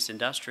is used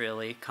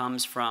industrially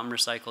comes from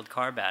recycled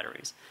car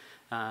batteries.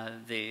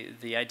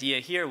 The idea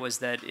here was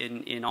that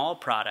in all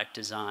product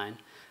design,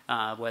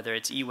 whether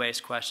it's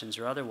e-waste questions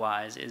or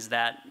otherwise, is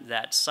that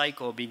that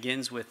cycle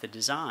begins with the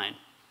design.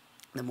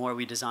 The more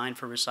we design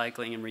for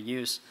recycling and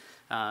reuse,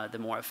 the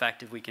more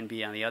effective we can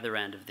be on the other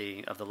end of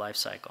the life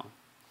cycle.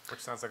 Which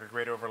sounds like a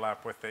great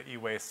overlap with the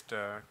e-waste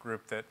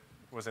group that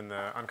was in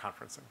the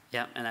unconferencing.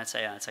 Yeah, and that's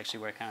actually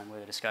where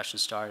the discussion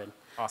started.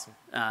 Awesome.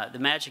 The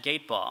Magic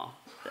 8 Ball.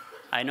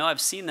 I know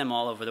I've seen them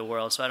all over the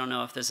world, so I don't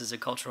know if this is a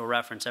cultural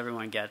reference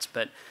everyone gets,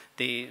 but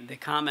the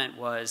comment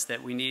was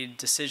that we need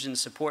decision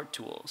support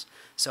tools.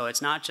 So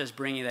it's not just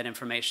bringing that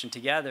information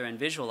together and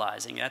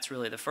visualizing. That's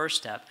really the first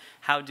step.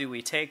 How do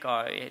we take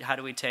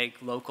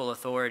local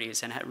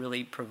authorities and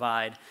really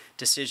provide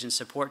decision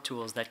support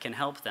tools that can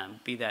help them,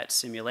 be that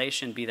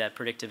simulation, be that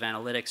predictive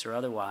analytics or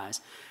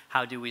otherwise?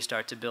 How do we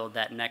start to build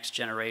that next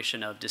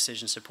generation of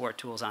decision support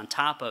tools on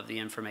top of the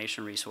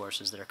information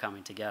resources that are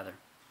coming together?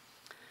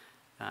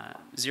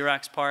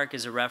 Xerox PARC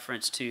is a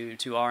reference to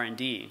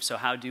R&D. So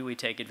how do we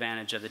take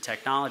advantage of the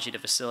technology to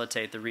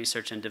facilitate the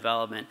research and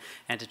development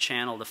and to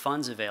channel the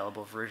funds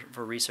available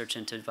for research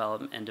and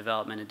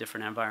development in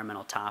different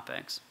environmental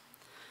topics?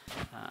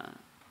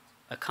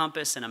 A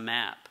compass and a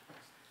map.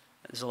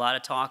 There's a lot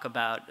of talk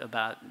about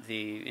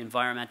the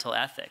environmental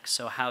ethics.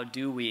 So how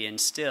do we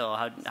instill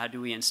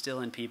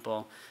in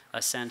people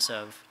a sense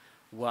of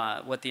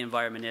what the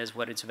environment is,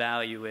 what its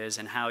value is,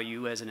 and how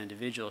you as an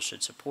individual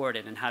should support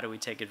it, and how do we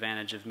take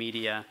advantage of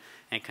media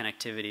and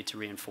connectivity to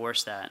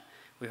reinforce that?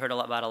 We heard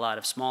about a lot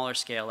of smaller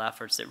scale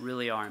efforts that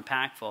really are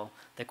impactful.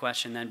 The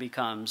question then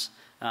becomes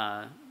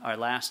our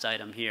last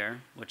item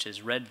here, which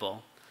is Red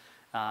Bull,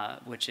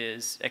 which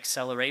is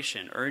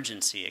acceleration,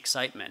 urgency,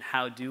 excitement.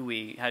 How do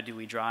we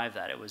drive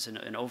that? It was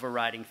an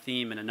overriding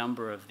theme in a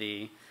number of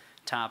the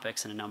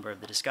topics and a number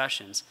of the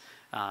discussions.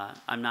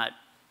 I'm not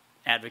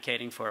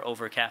advocating for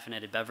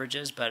over-caffeinated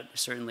beverages, but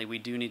certainly we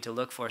do need to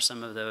look for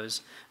some of those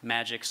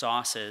magic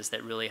sauces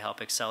that really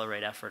help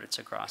accelerate efforts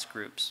across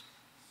groups.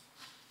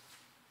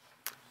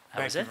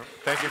 That was it.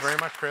 Thank you very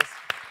much, Chris.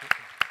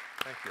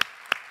 Thank you.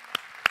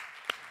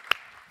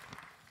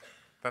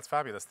 That's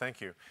fabulous. Thank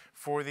you.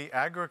 For the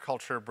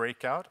agriculture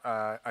breakout,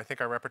 I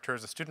think our rapporteur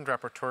is a student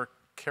rapporteur,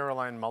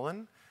 Caroline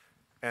Mullen.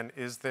 And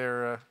is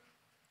there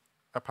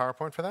a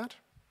PowerPoint for that?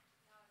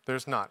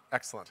 There's not.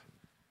 Excellent.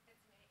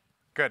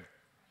 Good.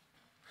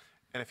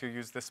 And if you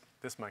use this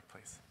mic,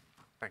 please.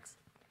 Thanks.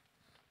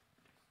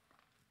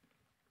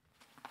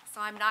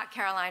 So I'm not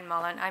Caroline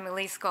Mullen. I'm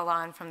Elise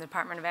Golan from the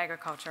Department of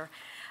Agriculture.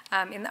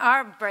 In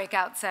our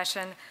breakout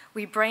session,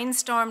 we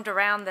brainstormed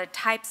around the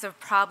types of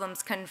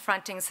problems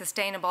confronting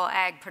sustainable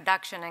ag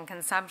production and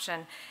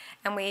consumption.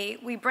 And we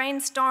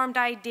brainstormed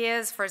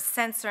ideas for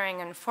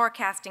sensoring and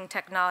forecasting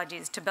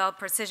technologies to build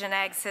precision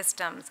ag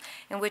systems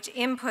in which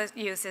input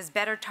use is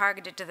better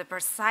targeted to the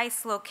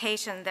precise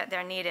location that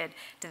they're needed,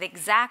 to the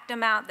exact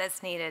amount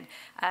that's needed,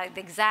 the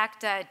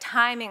exact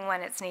timing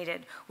when it's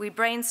needed. We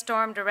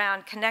brainstormed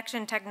around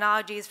connection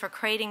technologies for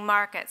creating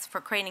markets,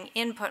 for creating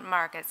input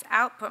markets,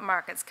 output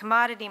markets,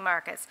 commodity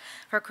markets,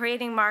 for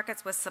creating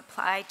markets with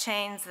supply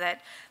chains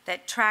that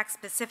track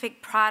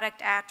specific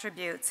product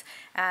attributes,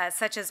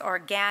 such as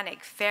organic,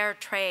 fair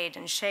trade,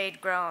 and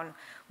shade grown.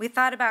 We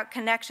thought about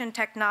connection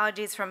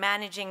technologies for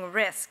managing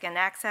risk and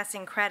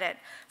accessing credit,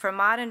 for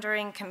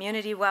monitoring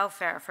community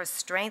welfare, for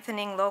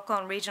strengthening local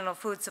and regional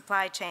food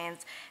supply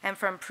chains, and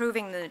for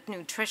improving the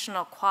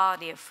nutritional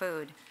quality of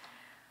food.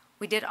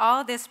 We did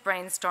all this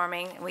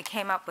brainstorming, and we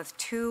came up with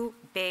two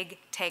big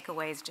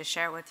takeaways to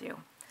share with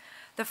you.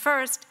 The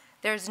first,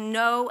 there's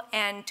no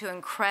end to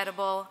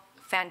incredible,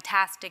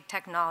 fantastic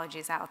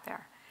technologies out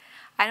there.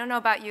 I don't know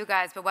about you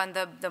guys, but one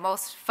of the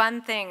most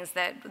fun things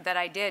that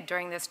I did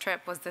during this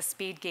trip was the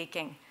speed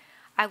geeking.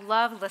 I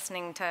love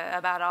listening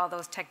about all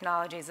those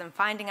technologies and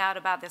finding out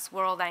about this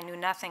world I knew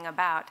nothing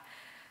about.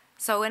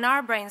 So in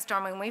our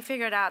brainstorming, we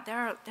figured out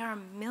there are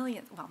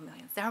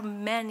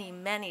many,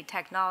 many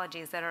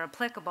technologies that are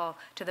applicable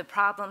to the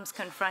problems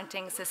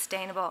confronting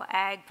sustainable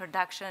ag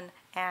production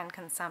and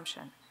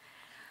consumption.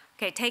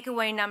 Okay,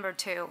 takeaway number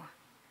 2.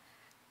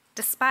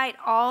 Despite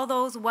all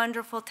those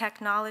wonderful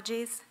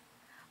technologies,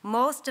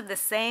 most of the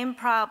same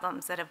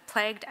problems that have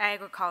plagued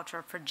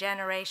agriculture for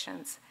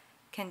generations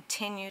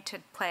continue to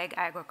plague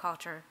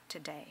agriculture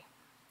today.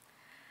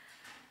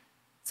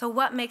 So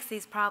what makes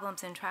these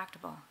problems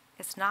intractable?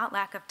 It's not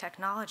lack of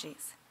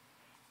technologies.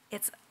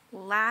 It's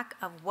lack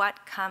of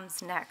what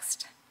comes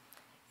next.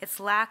 It's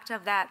lack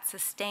of that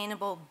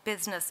sustainable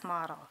business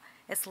model.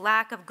 It's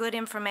lack of good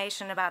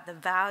information about the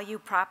value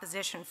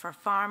proposition for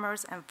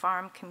farmers and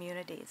farm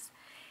communities.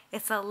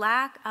 It's a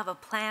lack of a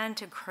plan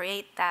to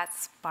create that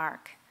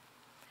spark.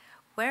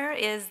 Where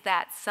is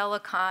that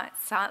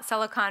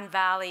Silicon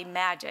Valley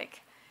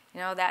magic? You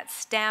know, that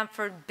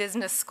Stanford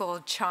Business School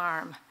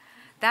charm.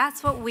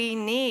 That's what we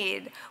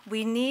need.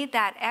 We need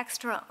that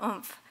extra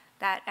oomph,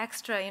 that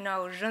extra, je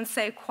ne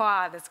sais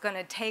quoi that's going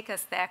to take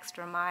us the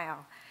extra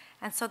mile.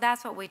 And so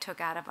that's what we took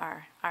out of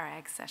our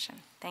ag session.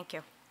 Thank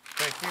you.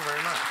 Thank you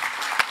very much.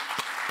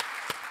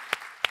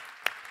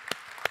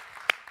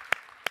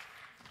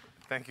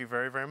 Thank you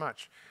very, very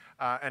much.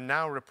 And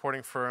now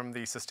reporting from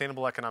the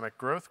Sustainable Economic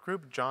Growth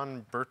Group,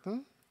 John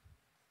Burton.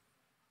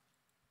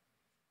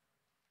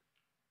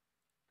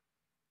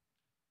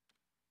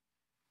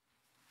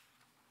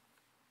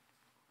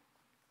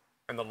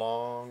 And the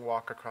long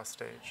walk across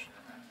stage.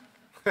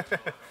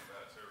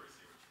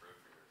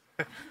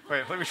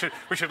 Wait, we should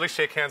at least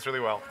shake hands really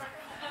well.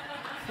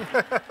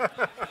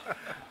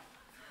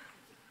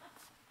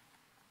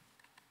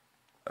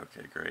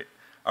 Okay, great.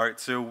 All right,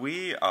 so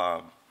we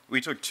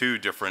took two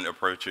different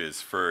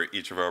approaches for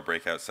each of our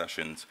breakout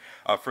sessions.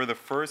 For the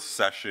first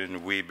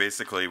session, we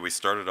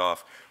started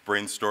off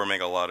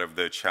brainstorming a lot of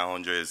the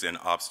challenges and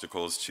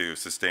obstacles to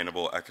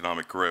sustainable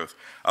economic growth.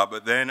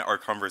 But then our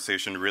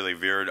conversation really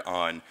veered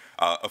on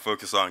a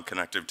focus on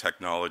connective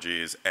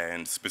technologies,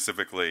 and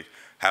specifically,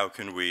 how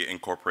can we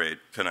incorporate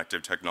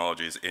connective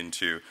technologies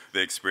into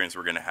the experience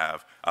we're going to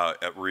have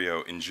at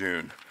Rio in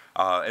June.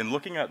 And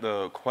looking at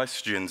the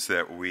questions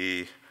that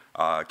we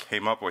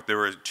came up with, there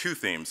were two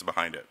themes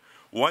behind it.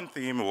 One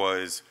theme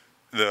was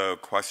the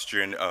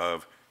question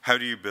of how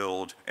do you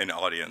build an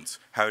audience?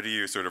 How do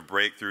you sort of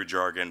break through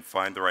jargon,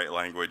 find the right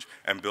language,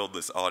 and build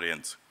this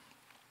audience?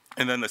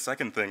 And then the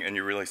second thing, and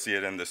you really see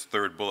it in this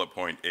third bullet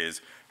point, is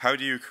how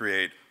do you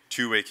create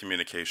two-way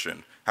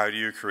communication? How do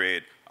you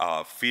create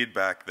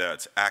feedback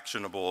that's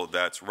actionable,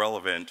 that's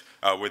relevant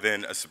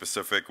within a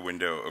specific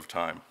window of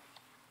time?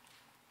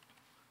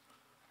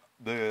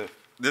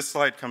 This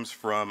slide comes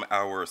from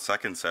our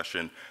second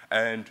session,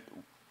 and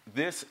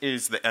this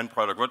is the end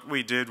product. What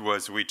we did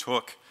was we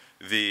took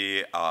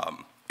the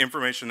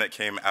information that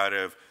came out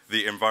of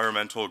the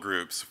environmental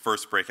group's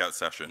first breakout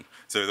session.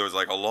 So there was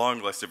like a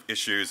long list of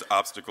issues,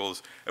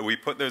 obstacles, and we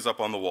put those up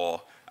on the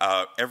wall.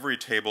 Every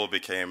table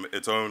became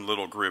its own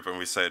little group, and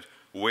we said,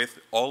 with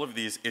all of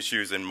these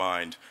issues in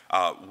mind,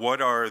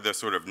 what are the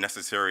sort of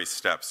necessary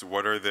steps?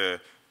 What are the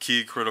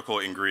key critical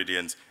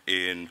ingredients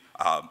in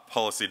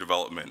policy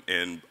development,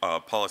 in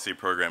policy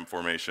program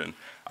formation?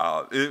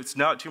 It's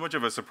not too much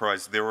of a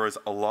surprise. There was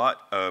a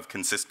lot of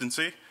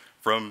consistency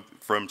from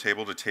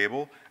table to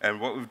table, and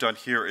what we've done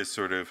here is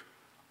sort of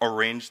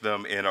arrange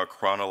them in a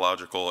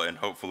chronological and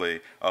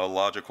hopefully a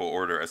logical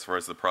order as far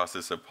as the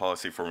process of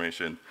policy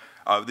formation.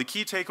 The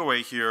key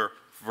takeaway here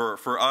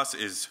for us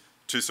is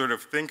to sort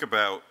of think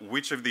about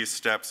which of these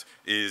steps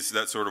is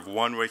that sort of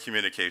one-way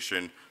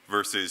communication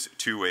versus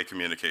two-way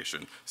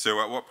communication. So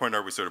at what point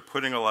are we sort of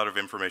putting a lot of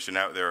information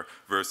out there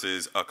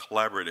versus a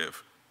collaborative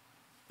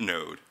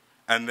node?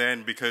 And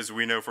then, because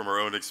we know from our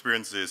own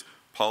experiences,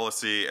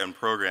 policy and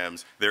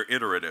programs, they're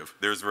iterative.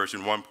 There's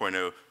version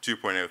 1.0,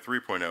 2.0,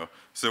 3.0.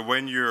 So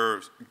when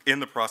you're in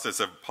the process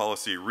of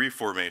policy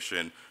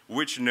reformation,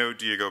 which node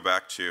do you go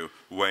back to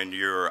when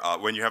you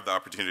have the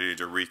opportunity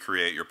to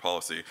recreate your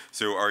policy?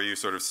 So are you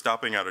sort of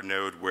stopping at a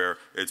node where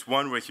it's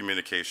one-way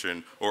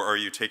communication, or are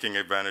you taking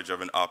advantage of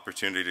an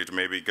opportunity to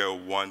maybe go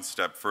one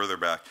step further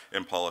back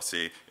in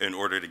policy in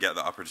order to get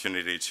the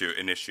opportunity to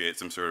initiate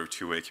some sort of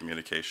two-way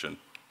communication?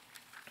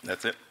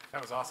 That's it.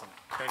 That was awesome.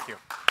 Thank you.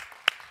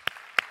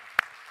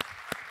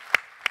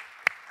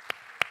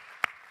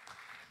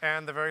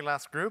 And the very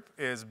last group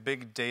is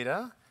big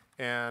data,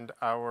 and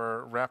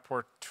our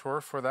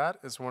rapporteur for that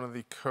is one of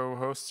the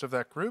co-hosts of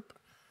that group,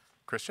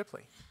 Chris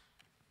Shipley.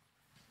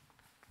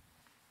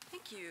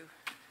 Thank you.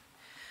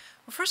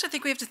 Well, first I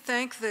think we have to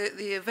thank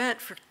the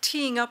event for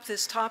teeing up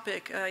this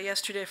topic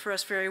yesterday for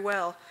us very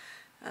well.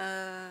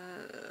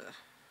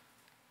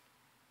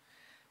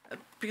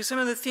 Because some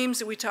of the themes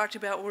that we talked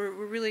about were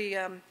really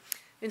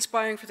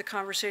inspiring for the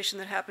conversation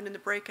that happened in the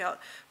breakout,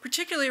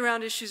 particularly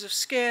around issues of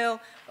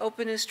scale,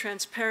 openness,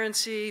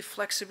 transparency,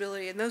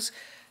 flexibility, and those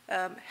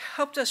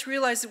helped us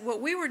realize that what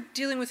we were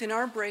dealing with in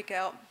our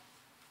breakout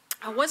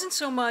wasn't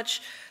so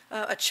much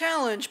a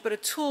challenge, but a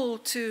tool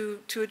to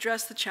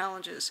address the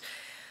challenges.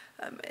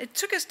 It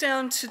took us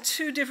down to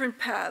two different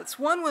paths.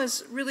 One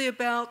was really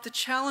about the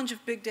challenge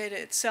of big data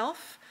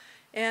itself,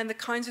 and the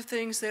kinds of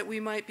things that we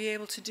might be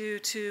able to do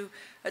to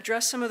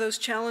address some of those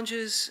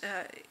challenges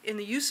in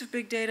the use of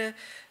big data.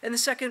 And the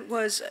second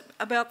was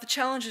about the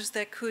challenges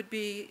that could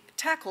be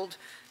tackled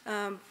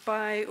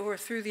by or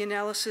through the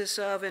analysis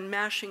of and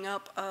mashing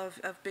up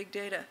of big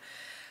data.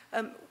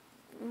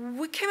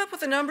 We came up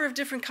with a number of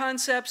different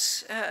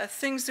concepts,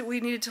 things that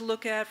we needed to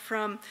look at,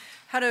 from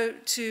how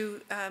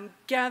to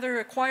gather,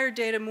 acquire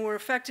data more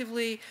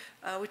effectively.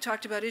 We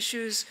talked about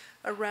issues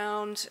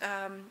around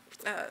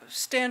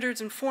standards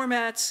and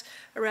formats,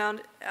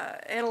 around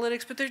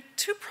analytics, but there are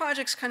two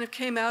projects kind of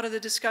came out of the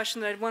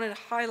discussion that I wanted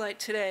to highlight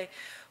today.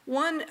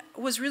 One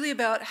was really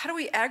about how do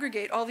we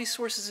aggregate all these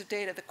sources of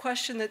data. The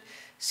question that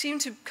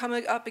seemed to come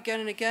up again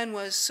and again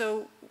was,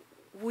 so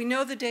we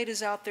know the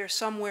data's out there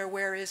somewhere,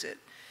 where is it?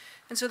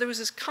 And so there was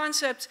this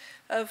concept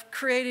of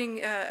creating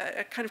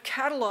a kind of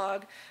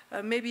catalog,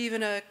 maybe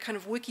even a kind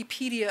of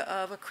Wikipedia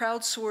of a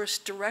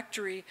crowdsourced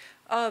directory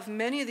of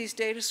many of these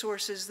data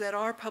sources that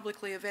are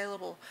publicly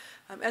available,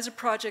 as a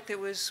project that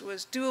was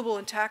doable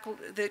and tackled,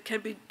 that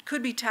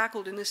could be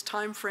tackled in this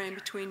time frame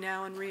between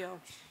now and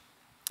Rio.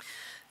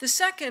 The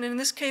second, and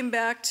this came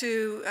back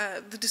to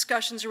the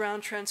discussions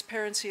around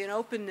transparency and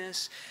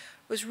openness,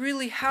 was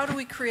really how do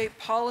we create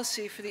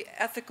policy for the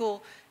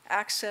ethical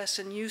access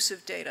and use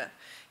of data.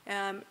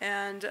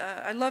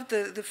 I love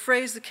the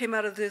phrase that came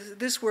out of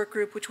this work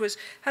group, which was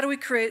how do we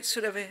create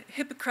sort of a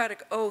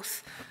Hippocratic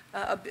oath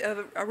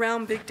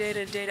around big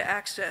data and data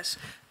access,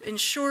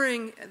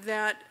 ensuring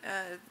that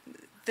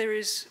there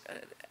is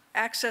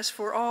access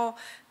for all,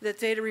 that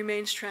data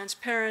remains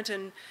transparent,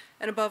 and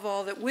above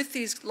all, that with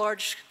these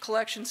large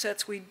collection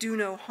sets, we do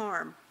no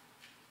harm.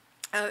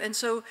 And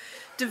so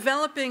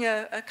developing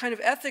a kind of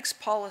ethics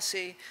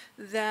policy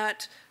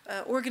that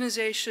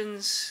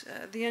organizations,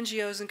 the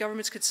NGOs and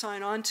governments could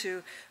sign on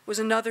to was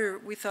another,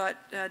 we thought,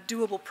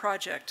 doable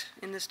project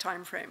in this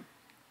time frame.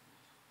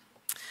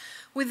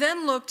 We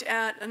then looked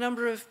at a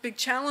number of big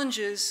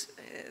challenges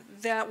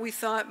that we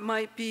thought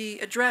might be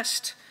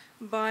addressed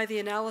by the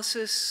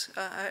analysis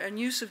and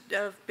use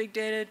of big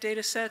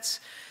data sets.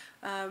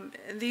 And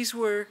these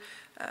were,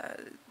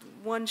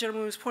 one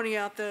gentleman was pointing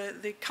out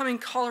the coming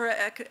cholera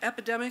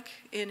epidemic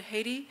in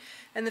Haiti,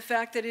 and the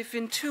fact that if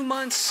in 2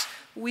 months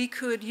we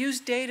could use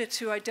data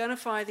to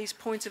identify these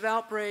points of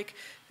outbreak,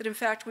 that in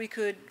fact we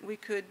could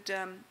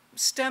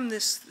stem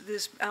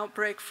this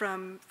outbreak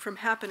from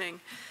happening.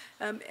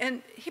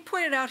 And he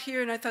pointed out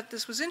here, and I thought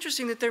this was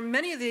interesting, that there are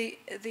many of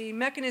the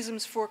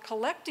mechanisms for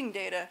collecting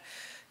data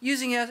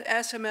using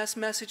SMS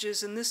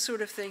messages and this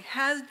sort of thing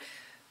had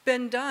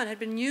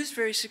been used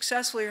very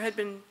successfully, or had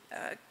been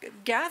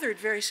gathered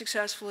very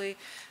successfully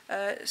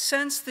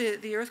since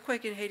the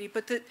earthquake in Haiti,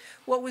 but that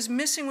what was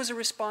missing was a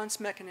response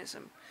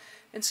mechanism.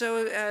 And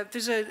so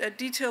there's a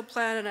detailed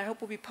plan, and I hope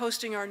we'll be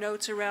posting our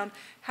notes around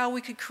how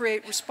we could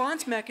create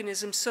response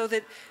mechanisms so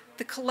that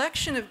the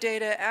collection of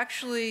data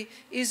actually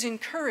is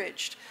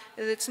encouraged.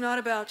 It's not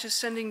about just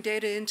sending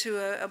data into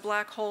a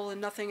black hole and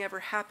nothing ever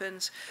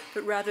happens,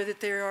 but rather that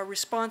there are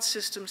response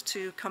systems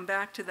to come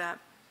back to that.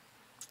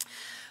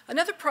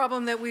 Another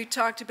problem that we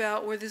talked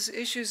about were these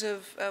issues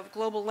of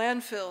global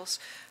landfills,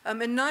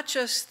 and not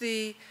just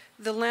the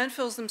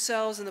landfills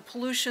themselves and the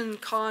pollution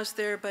caused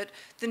there, but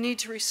the need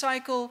to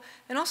recycle,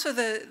 and also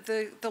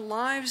the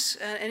lives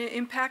and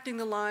impacting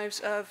the lives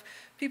of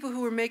people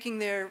who were making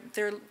their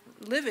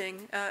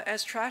living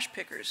as trash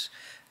pickers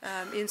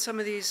in some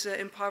of these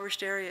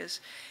impoverished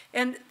areas.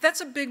 And that's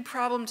a big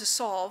problem to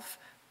solve.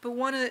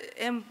 But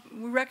and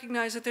we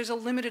recognize that there's a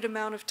limited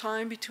amount of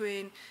time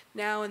between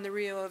now and the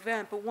Rio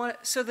event.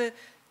 So the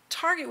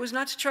target was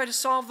not to try to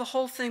solve the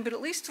whole thing, but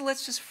at least to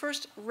let's just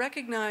first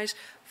recognize,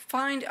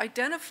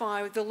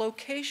 identify the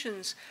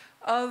locations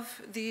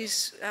of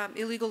these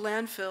illegal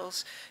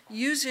landfills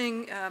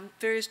using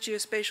various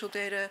geospatial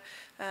data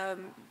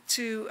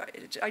to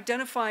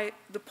identify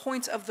the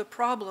points of the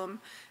problem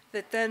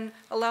that then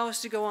allow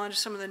us to go on to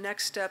some of the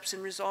next steps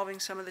in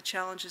resolving some of the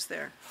challenges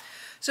there.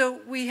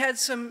 So we had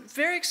some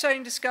very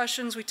exciting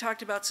discussions. We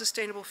talked about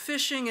sustainable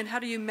fishing and how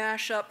do you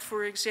mash up,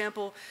 for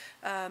example,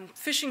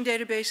 fishing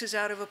databases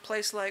out of a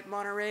place like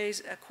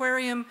Monterey's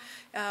aquarium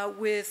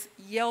with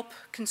Yelp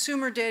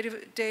consumer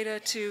data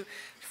to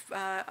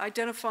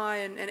identify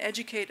and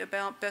educate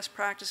about best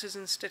practices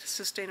in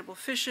sustainable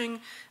fishing,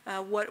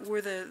 what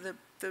were the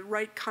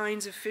right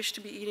kinds of fish to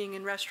be eating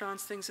in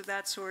restaurants, things of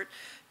that sort.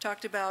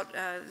 Talked about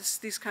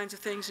these kinds of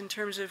things in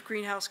terms of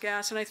greenhouse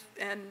gas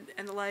and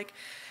the like.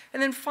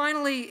 And then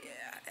finally,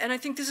 and I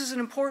think this is an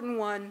important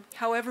one,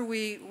 however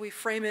we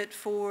frame it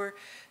for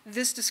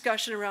this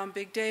discussion around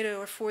big data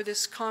or for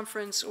this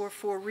conference or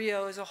for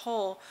Rio as a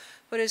whole,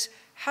 but is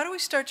how do we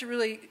start to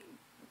really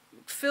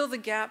fill the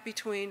gap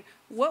between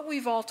what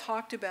we've all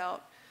talked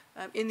about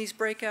in these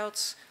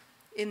breakouts,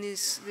 in the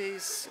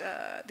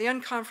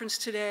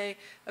Unconference today,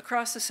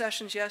 across the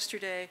sessions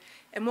yesterday,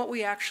 and what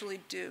we actually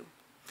do.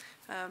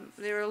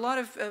 There are a lot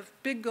of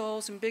big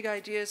goals and big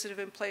ideas that have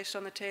been placed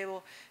on the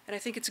table, and I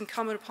think it's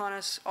incumbent upon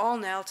us all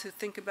now to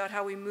think about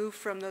how we move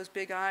from those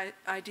big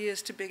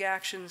ideas to big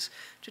actions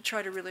to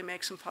try to really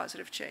make some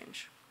positive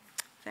change.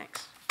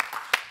 Thanks.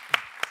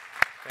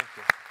 Thank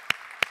you.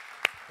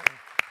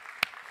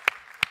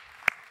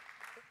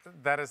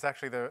 That is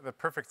actually the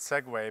perfect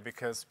segue,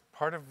 because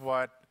part of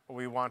what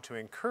we want to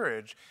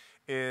encourage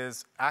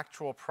is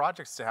actual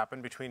projects to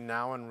happen between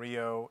now and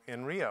Rio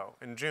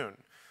in June.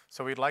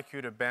 So we'd like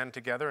you to band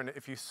together, and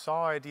if you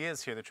saw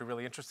ideas here that you're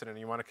really interested in and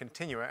you want to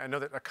continue, I know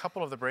that a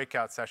couple of the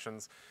breakout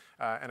sessions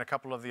and a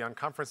couple of the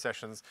Unconference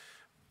sessions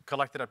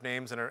collected up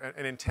names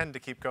and intend to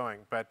keep going,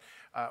 but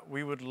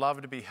we would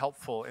love to be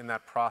helpful in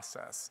that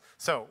process.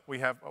 So we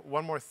have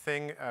one more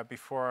thing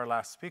before our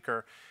last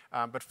speaker,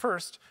 but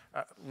first,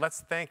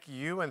 let's thank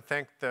you and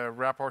thank the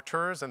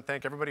rapporteurs and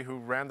thank everybody who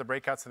ran the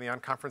breakouts and the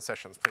Unconference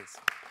sessions, please.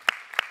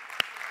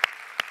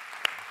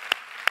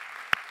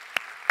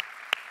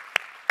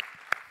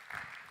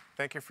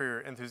 Thank you for your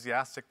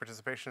enthusiastic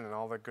participation and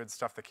all the good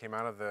stuff that came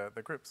out of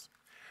the groups.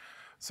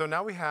 So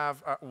now we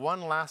have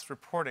one last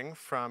reporting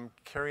from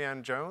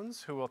Carrie-Ann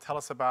Jones, who will tell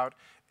us about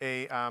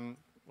a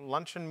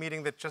luncheon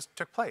meeting that just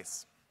took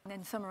place. And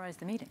then summarize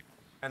the meeting.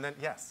 And then,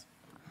 yes.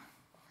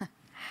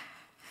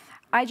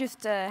 I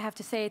just have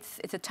to say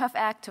it's a tough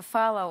act to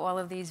follow all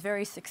of these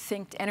very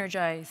succinct,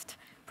 energized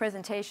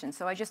presentations.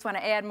 So I just want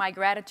to add my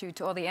gratitude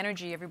to all the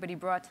energy everybody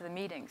brought to the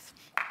meetings.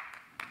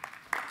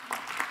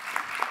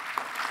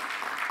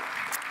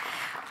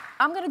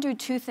 I'm going to do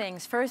two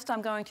things. First,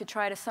 I'm going to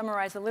try to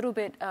summarize a little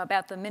bit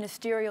about the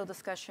ministerial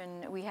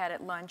discussion we had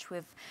at lunch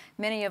with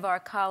many of our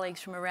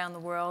colleagues from around the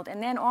world,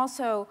 and then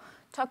also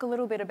talk a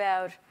little bit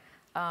about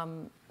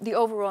the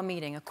overall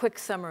meeting, a quick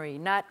summary,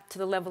 not to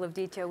the level of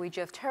detail we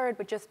just heard,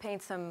 but just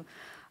paint some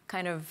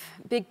kind of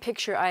big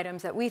picture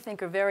items that we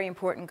think are very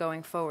important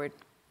going forward.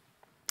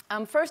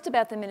 First,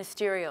 about the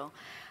ministerial.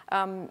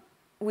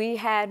 We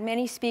had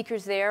many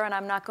speakers there, and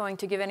I'm not going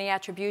to give any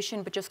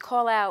attribution, but just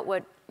call out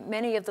what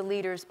many of the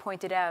leaders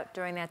pointed out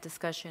during that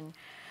discussion.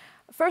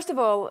 First of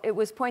all, it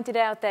was pointed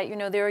out that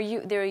there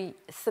are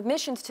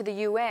submissions to the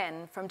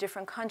UN from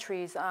different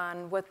countries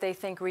on what they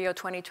think Rio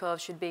 2012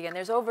 should be, and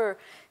there's over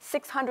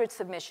 600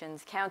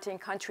 submissions, counting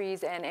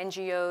countries and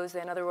NGOs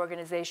and other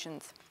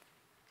organizations.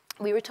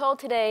 We were told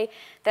today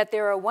that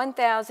there are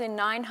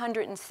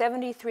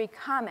 1,973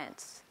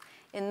 comments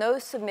in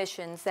those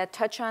submissions that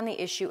touch on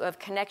the issue of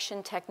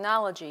connection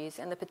technologies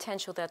and the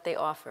potential that they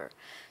offer.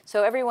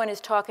 So everyone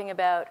is talking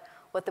about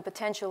what the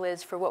potential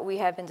is for what we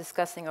have been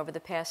discussing over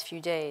the past few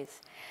days.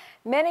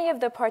 Many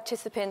of the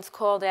participants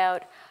called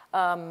out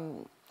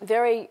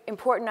very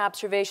important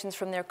observations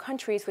from their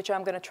countries, which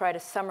I'm going to try to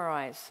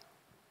summarize.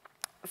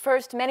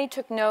 First, many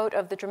took note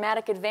of the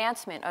dramatic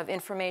advancement of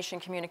information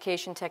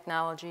communication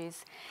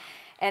technologies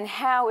and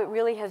how it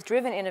really has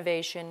driven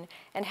innovation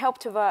and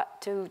helped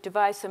to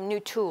devise some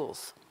new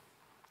tools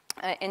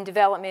in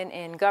development,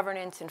 in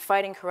governance, in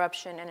fighting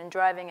corruption, and in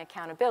driving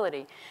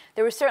accountability.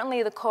 There was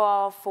certainly the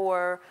call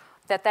for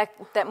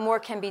that more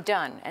can be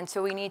done, and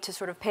so we need to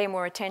sort of pay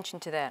more attention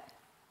to that.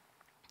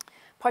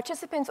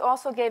 Participants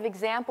also gave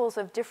examples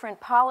of different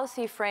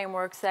policy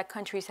frameworks that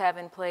countries have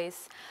in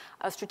place,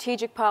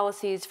 strategic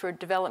policies for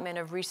development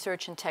of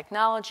research and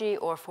technology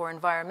or for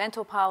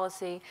environmental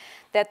policy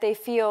that they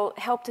feel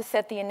help to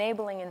set the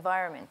enabling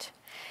environment.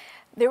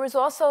 There was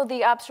also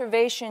the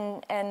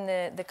observation and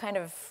the kind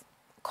of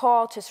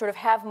call to sort of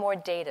have more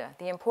data,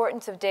 the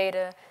importance of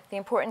data, the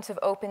importance of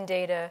open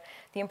data,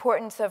 the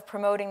importance of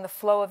promoting the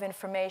flow of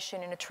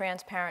information in a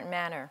transparent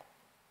manner.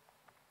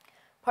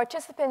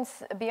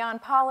 Participants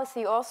beyond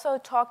policy also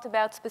talked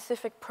about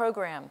specific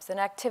programs and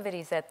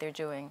activities that they're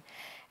doing.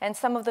 And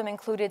some of them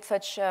included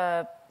such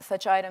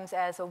items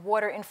as a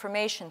water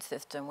information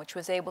system, which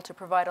was able to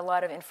provide a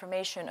lot of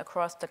information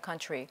across the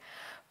country.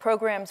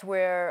 Programs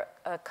where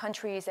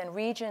countries and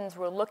regions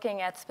were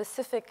looking at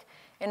specific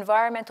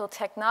environmental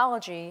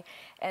technology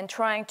and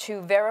trying to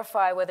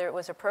verify whether it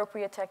was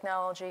appropriate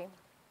technology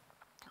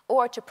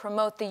or to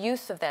promote the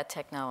use of that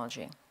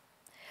technology.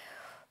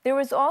 There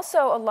was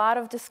also a lot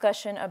of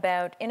discussion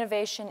about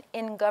innovation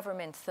in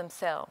governments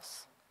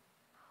themselves.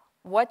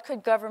 What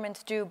could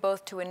governments do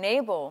both to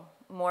enable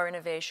more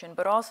innovation,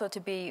 but also to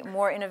be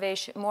more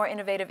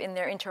innovative in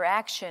their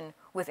interaction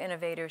with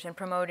innovators and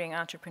promoting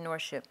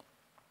entrepreneurship?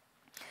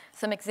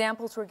 Some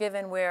examples were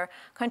given where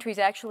countries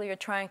actually are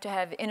trying to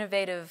have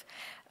innovative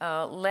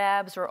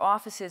labs or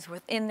offices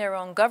within their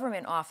own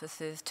government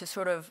offices to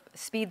sort of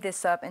speed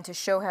this up and to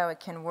show how it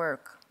can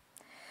work.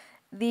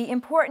 The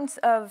importance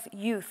of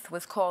youth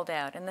was called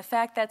out, and the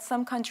fact that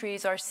some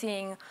countries are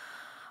seeing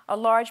a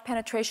large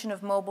penetration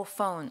of mobile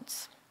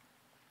phones.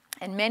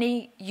 And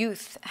many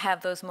youth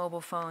have those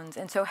mobile phones.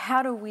 And so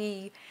how do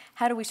we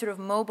sort of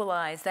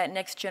mobilize that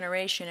next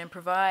generation and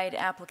provide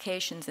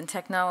applications and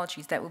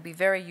technologies that will be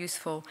very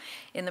useful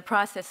in the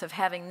process of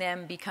having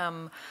them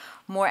become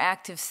more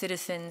active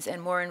citizens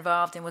and more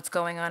involved in what's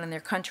going on in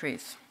their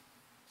countries?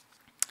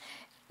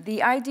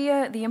 The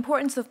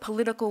importance of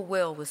political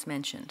will was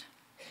mentioned.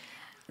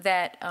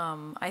 That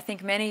I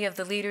think many of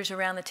the leaders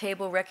around the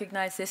table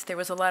recognize this. There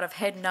was a lot of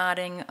head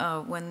nodding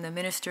when the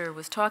minister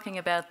was talking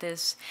about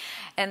this,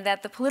 and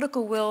that the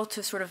political will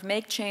to sort of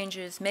make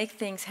changes, make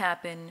things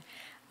happen,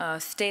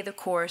 stay the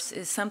course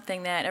is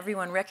something that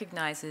everyone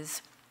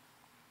recognizes,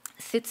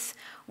 sits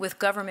with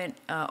government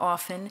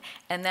often,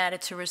 and that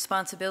it's a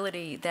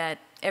responsibility that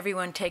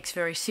everyone takes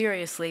very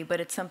seriously,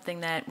 but it's something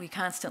that we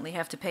constantly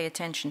have to pay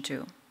attention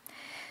to.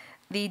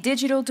 The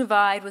digital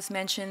divide was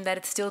mentioned, that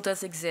it still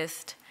does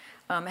exist.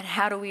 And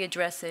how do we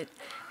address it?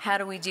 How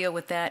do we deal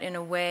with that in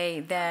a way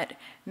that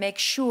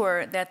makes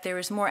sure that there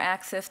is more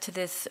access to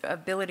this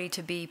ability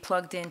to be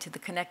plugged into the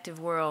connective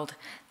world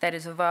that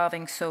is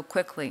evolving so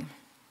quickly?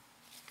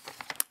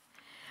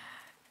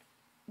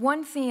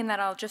 One theme that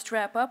I'll just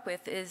wrap up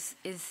with is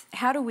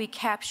how do we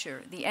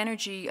capture the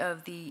energy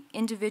of the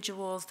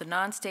individuals, the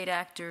non-state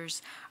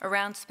actors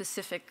around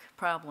specific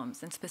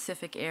problems and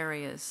specific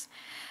areas?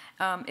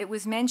 It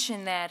was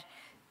mentioned that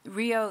the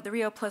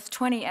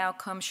Rio+20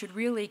 outcome should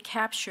really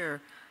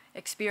capture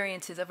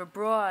experiences of a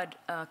broad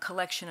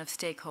collection of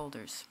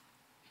stakeholders,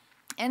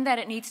 and that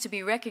it needs to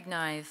be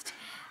recognized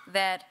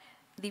that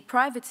the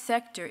private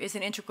sector is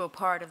an integral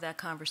part of that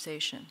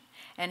conversation.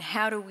 And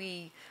how do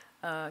we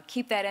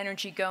keep that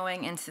energy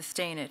going and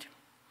sustain it?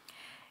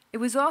 It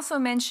was also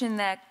mentioned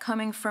that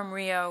coming from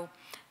Rio,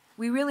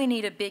 we really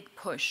need a big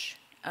push.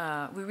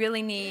 We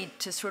really need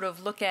to sort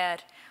of look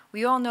at,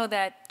 we all know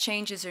that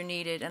changes are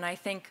needed, and I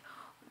think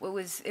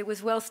it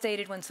was well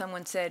stated when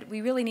someone said,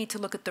 we really need to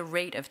look at the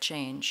rate of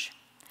change.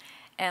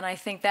 And I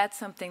think that's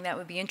something that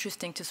would be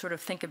interesting to sort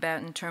of think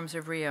about in terms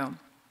of Rio.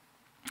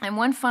 And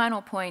one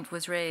final point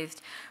was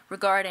raised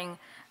regarding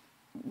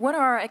what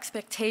are our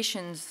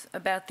expectations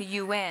about the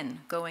UN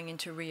going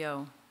into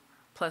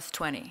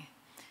Rio+20,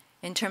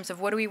 in terms of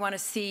what do we want to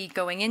see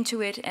going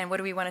into it and what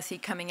do we want to see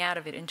coming out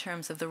of it in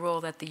terms of the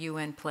role that the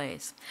UN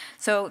plays.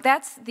 So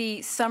that's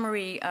the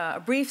summary,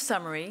 a brief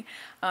summary,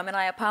 and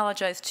I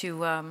apologize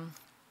to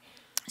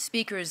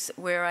speakers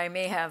where I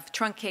may have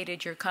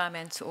truncated your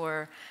comments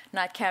or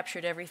not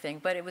captured everything,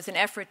 but it was an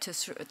effort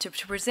to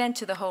present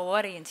to the whole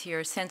audience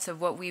here a sense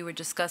of what we were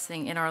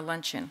discussing in our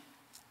luncheon.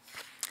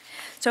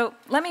 So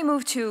let me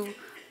move to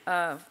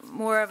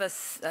more of a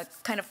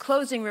kind of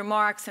closing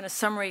remarks and a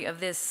summary of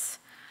this,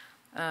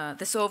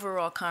 this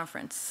overall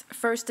conference.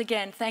 First,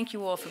 again, thank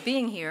you all for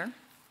being here.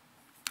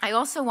 I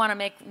also want to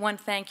make one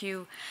thank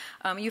you.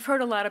 You've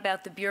heard a lot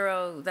about the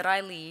bureau that I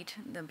lead,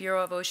 the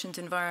Bureau of Oceans,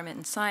 Environment,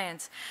 and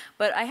Science,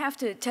 but I have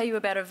to tell you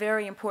about a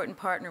very important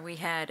partner we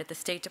had at the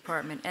State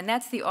Department, and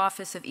that's the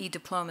Office of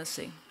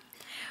E-Diplomacy,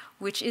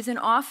 which is an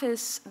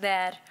office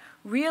that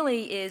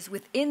really is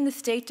within the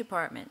State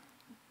Department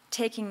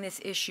taking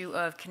this issue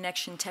of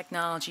connection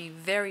technology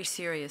very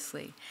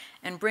seriously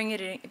and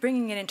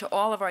bringing it into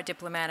all of our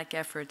diplomatic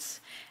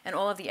efforts and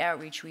all of the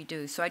outreach we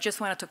do. So I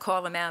just wanted to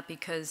call them out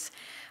because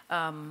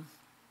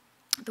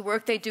the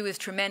work they do is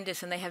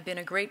tremendous, and they have been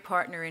a great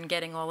partner in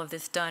getting all of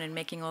this done and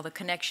making all the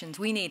connections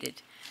we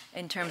needed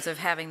in terms of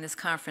having this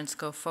conference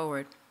go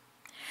forward.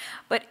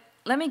 But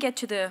let me get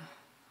to the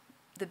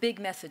big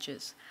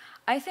messages.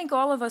 I think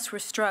all of us were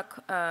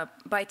struck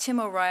by Tim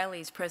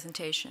O'Reilly's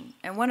presentation,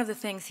 and one of the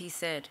things he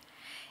said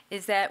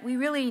is that we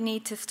really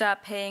need to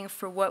stop paying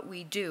for what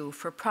we do,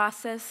 for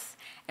process,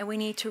 and we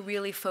need to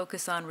really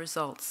focus on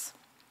results.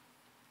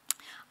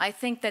 I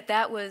think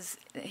that was,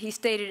 he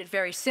stated it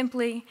very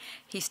simply,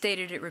 he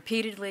stated it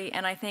repeatedly,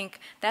 and I think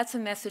that's a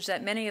message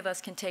that many of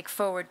us can take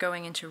forward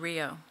going into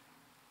Rio.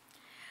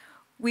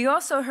 We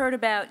also heard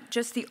about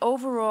just the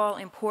overall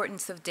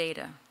importance of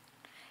data.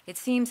 It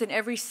seems in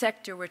every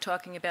sector we're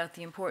talking about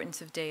the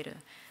importance of data,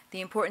 the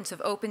importance of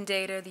open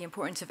data, the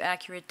importance of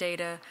accurate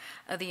data,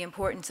 the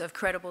importance of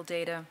credible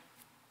data.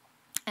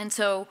 And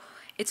so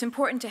it's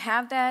important to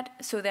have that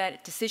so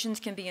that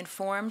decisions can be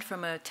informed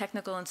from a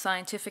technical and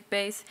scientific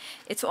base.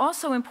 It's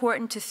also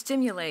important to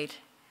stimulate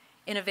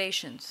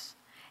innovations.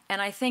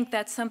 And I think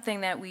that's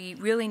something that we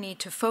really need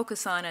to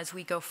focus on as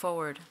we go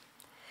forward.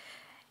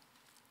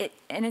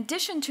 In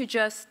addition to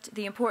just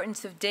the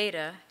importance of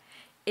data,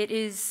 it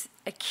is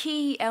a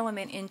key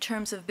element in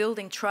terms of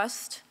building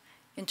trust,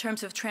 in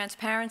terms of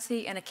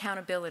transparency and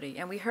accountability.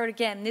 And we heard,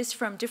 again, this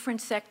from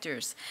different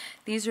sectors.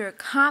 These are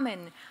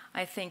common,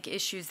 I think,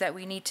 issues that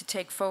we need to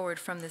take forward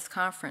from this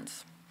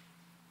conference.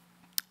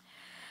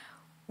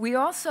 We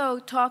also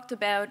talked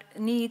about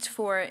needs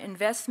for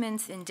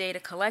investments in data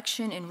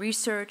collection and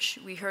research.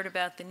 We heard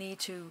about the need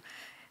to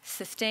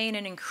sustain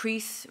and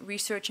increase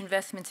research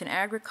investments in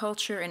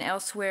agriculture and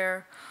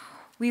elsewhere.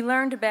 We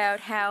learned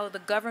about how the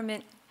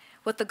government,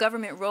 what the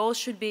government role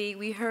should be.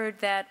 We heard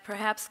that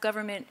perhaps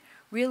government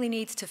really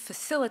needs to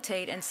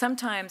facilitate and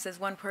sometimes, as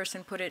one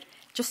person put it,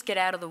 just get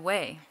out of the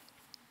way.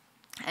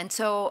 And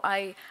so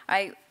I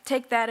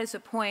take that as a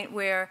point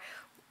where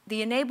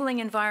the enabling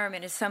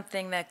environment is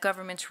something that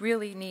governments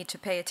really need to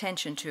pay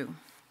attention to.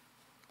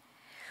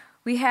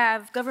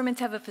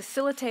 Governments have a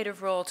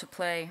facilitative role to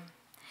play,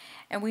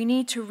 and we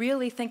need to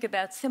really think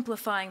about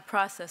simplifying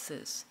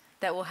processes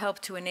that will help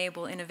to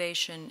enable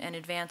innovation and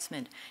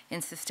advancement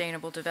in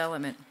sustainable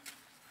development.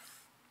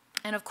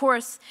 And of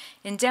course,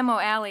 in Demo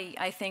Alley,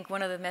 I think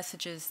one of the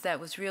messages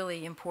that was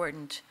really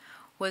important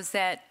was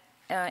that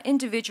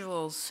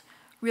individuals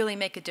really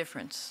make a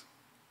difference.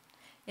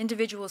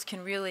 Individuals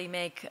can really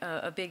make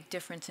a big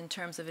difference in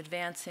terms of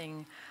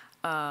advancing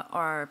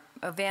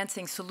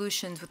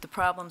solutions with the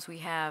problems we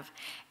have,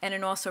 and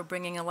in also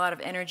bringing a lot of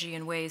energy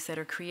in ways that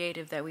are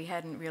creative that we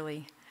hadn't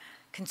really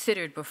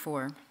considered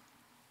before.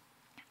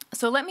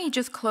 So let me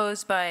just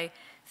close by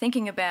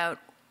thinking about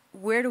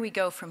where do we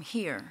go from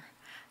here?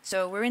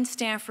 So we're in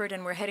Stanford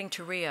and we're heading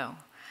to Rio.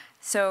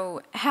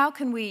 So how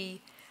can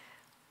we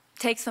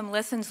take some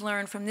lessons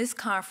learned from this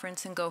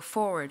conference and go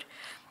forward?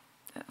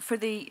 For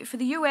the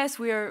U.S.,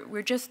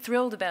 we're just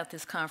thrilled about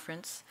this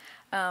conference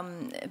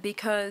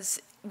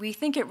because we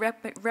think it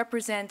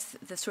represents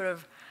the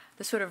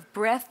sort of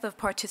breadth of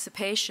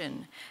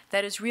participation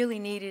that is really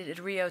needed at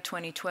Rio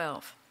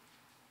 2012.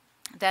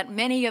 That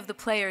many of the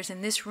players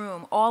in this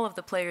room, all of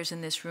the players in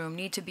this room,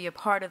 need to be a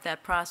part of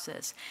that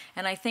process.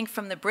 And I think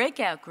from the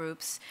breakout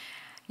groups,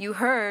 you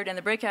heard, and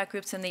the breakout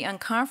groups and the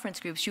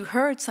Unconference groups, you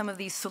heard some of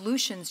these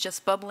solutions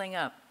just bubbling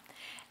up.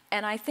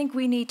 And I think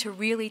we need to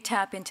really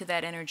tap into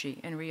that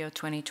energy in Rio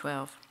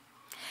 2012.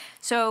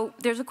 So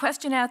there's a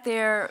question out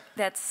there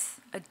that's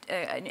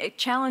a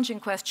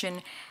challenging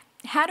question.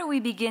 how do we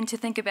begin to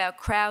think about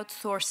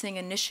crowdsourcing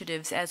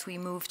initiatives as we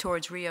move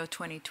towards Rio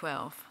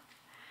 2012?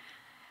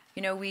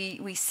 You know,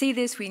 we see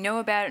this, we know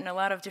about it in a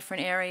lot of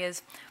different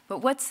areas, but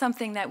what's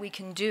something that we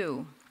can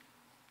do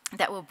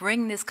that will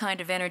bring this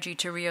kind of energy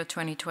to Rio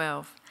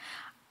 2012?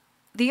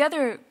 The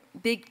other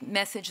big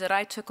message that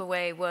I took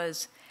away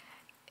was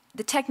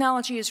the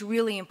technology is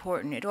really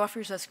important. It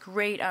offers us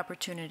great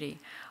opportunity,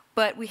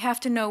 but we have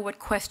to know what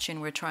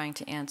question we're trying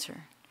to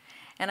answer.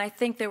 And I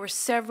think there were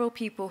several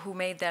people who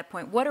made that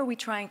point. What are we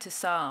trying to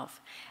solve?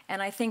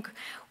 And I think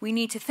we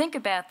need to think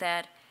about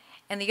that.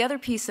 And the other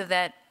piece of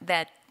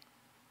that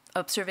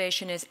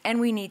observation is,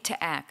 and we need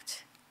to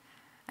act.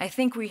 I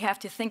think we have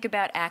to think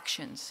about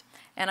actions.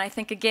 And I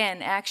think,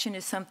 again, action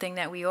is something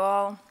that we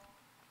all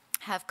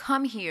have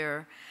come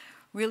here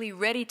really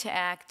ready to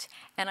act.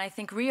 And I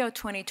think Rio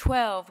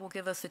 2012 will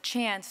give us a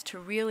chance to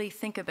really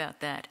think about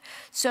that.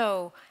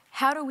 So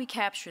how do we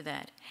capture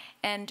that?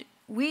 And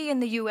we in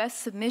the US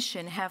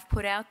submission have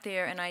put out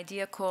there an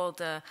idea called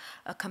a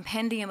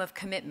compendium of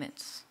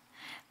commitments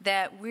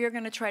that we're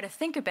going to try to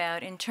think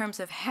about in terms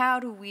of how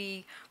do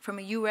we, from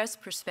a US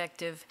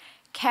perspective,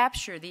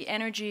 capture the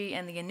energy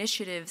and the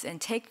initiatives and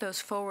take those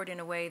forward in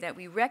a way that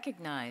we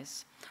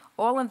recognize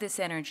all of this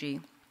energy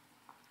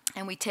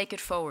and we take it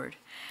forward.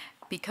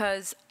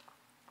 Because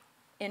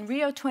in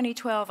Rio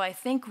 2012, I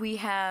think we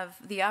have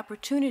the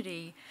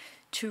opportunity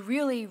to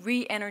really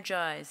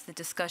re-energize the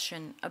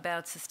discussion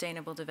about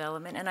sustainable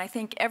development. And I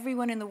think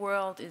everyone in the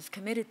world is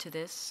committed to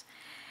this.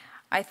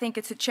 I think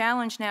it's a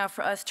challenge now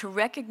for us to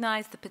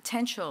recognize the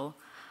potential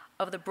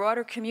of the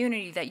broader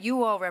community that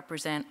you all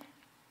represent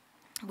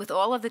with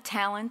all of the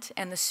talent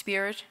and the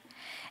spirit,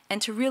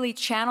 and to really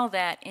channel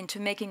that into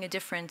making a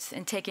difference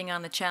and taking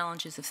on the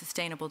challenges of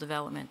sustainable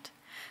development.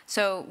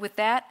 So with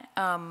that,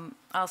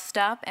 I'll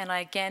stop, and I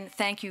again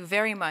thank you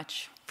very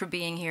much for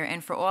being here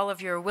and for all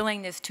of your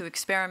willingness to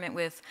experiment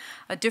with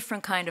a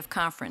different kind of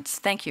conference.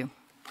 Thank you.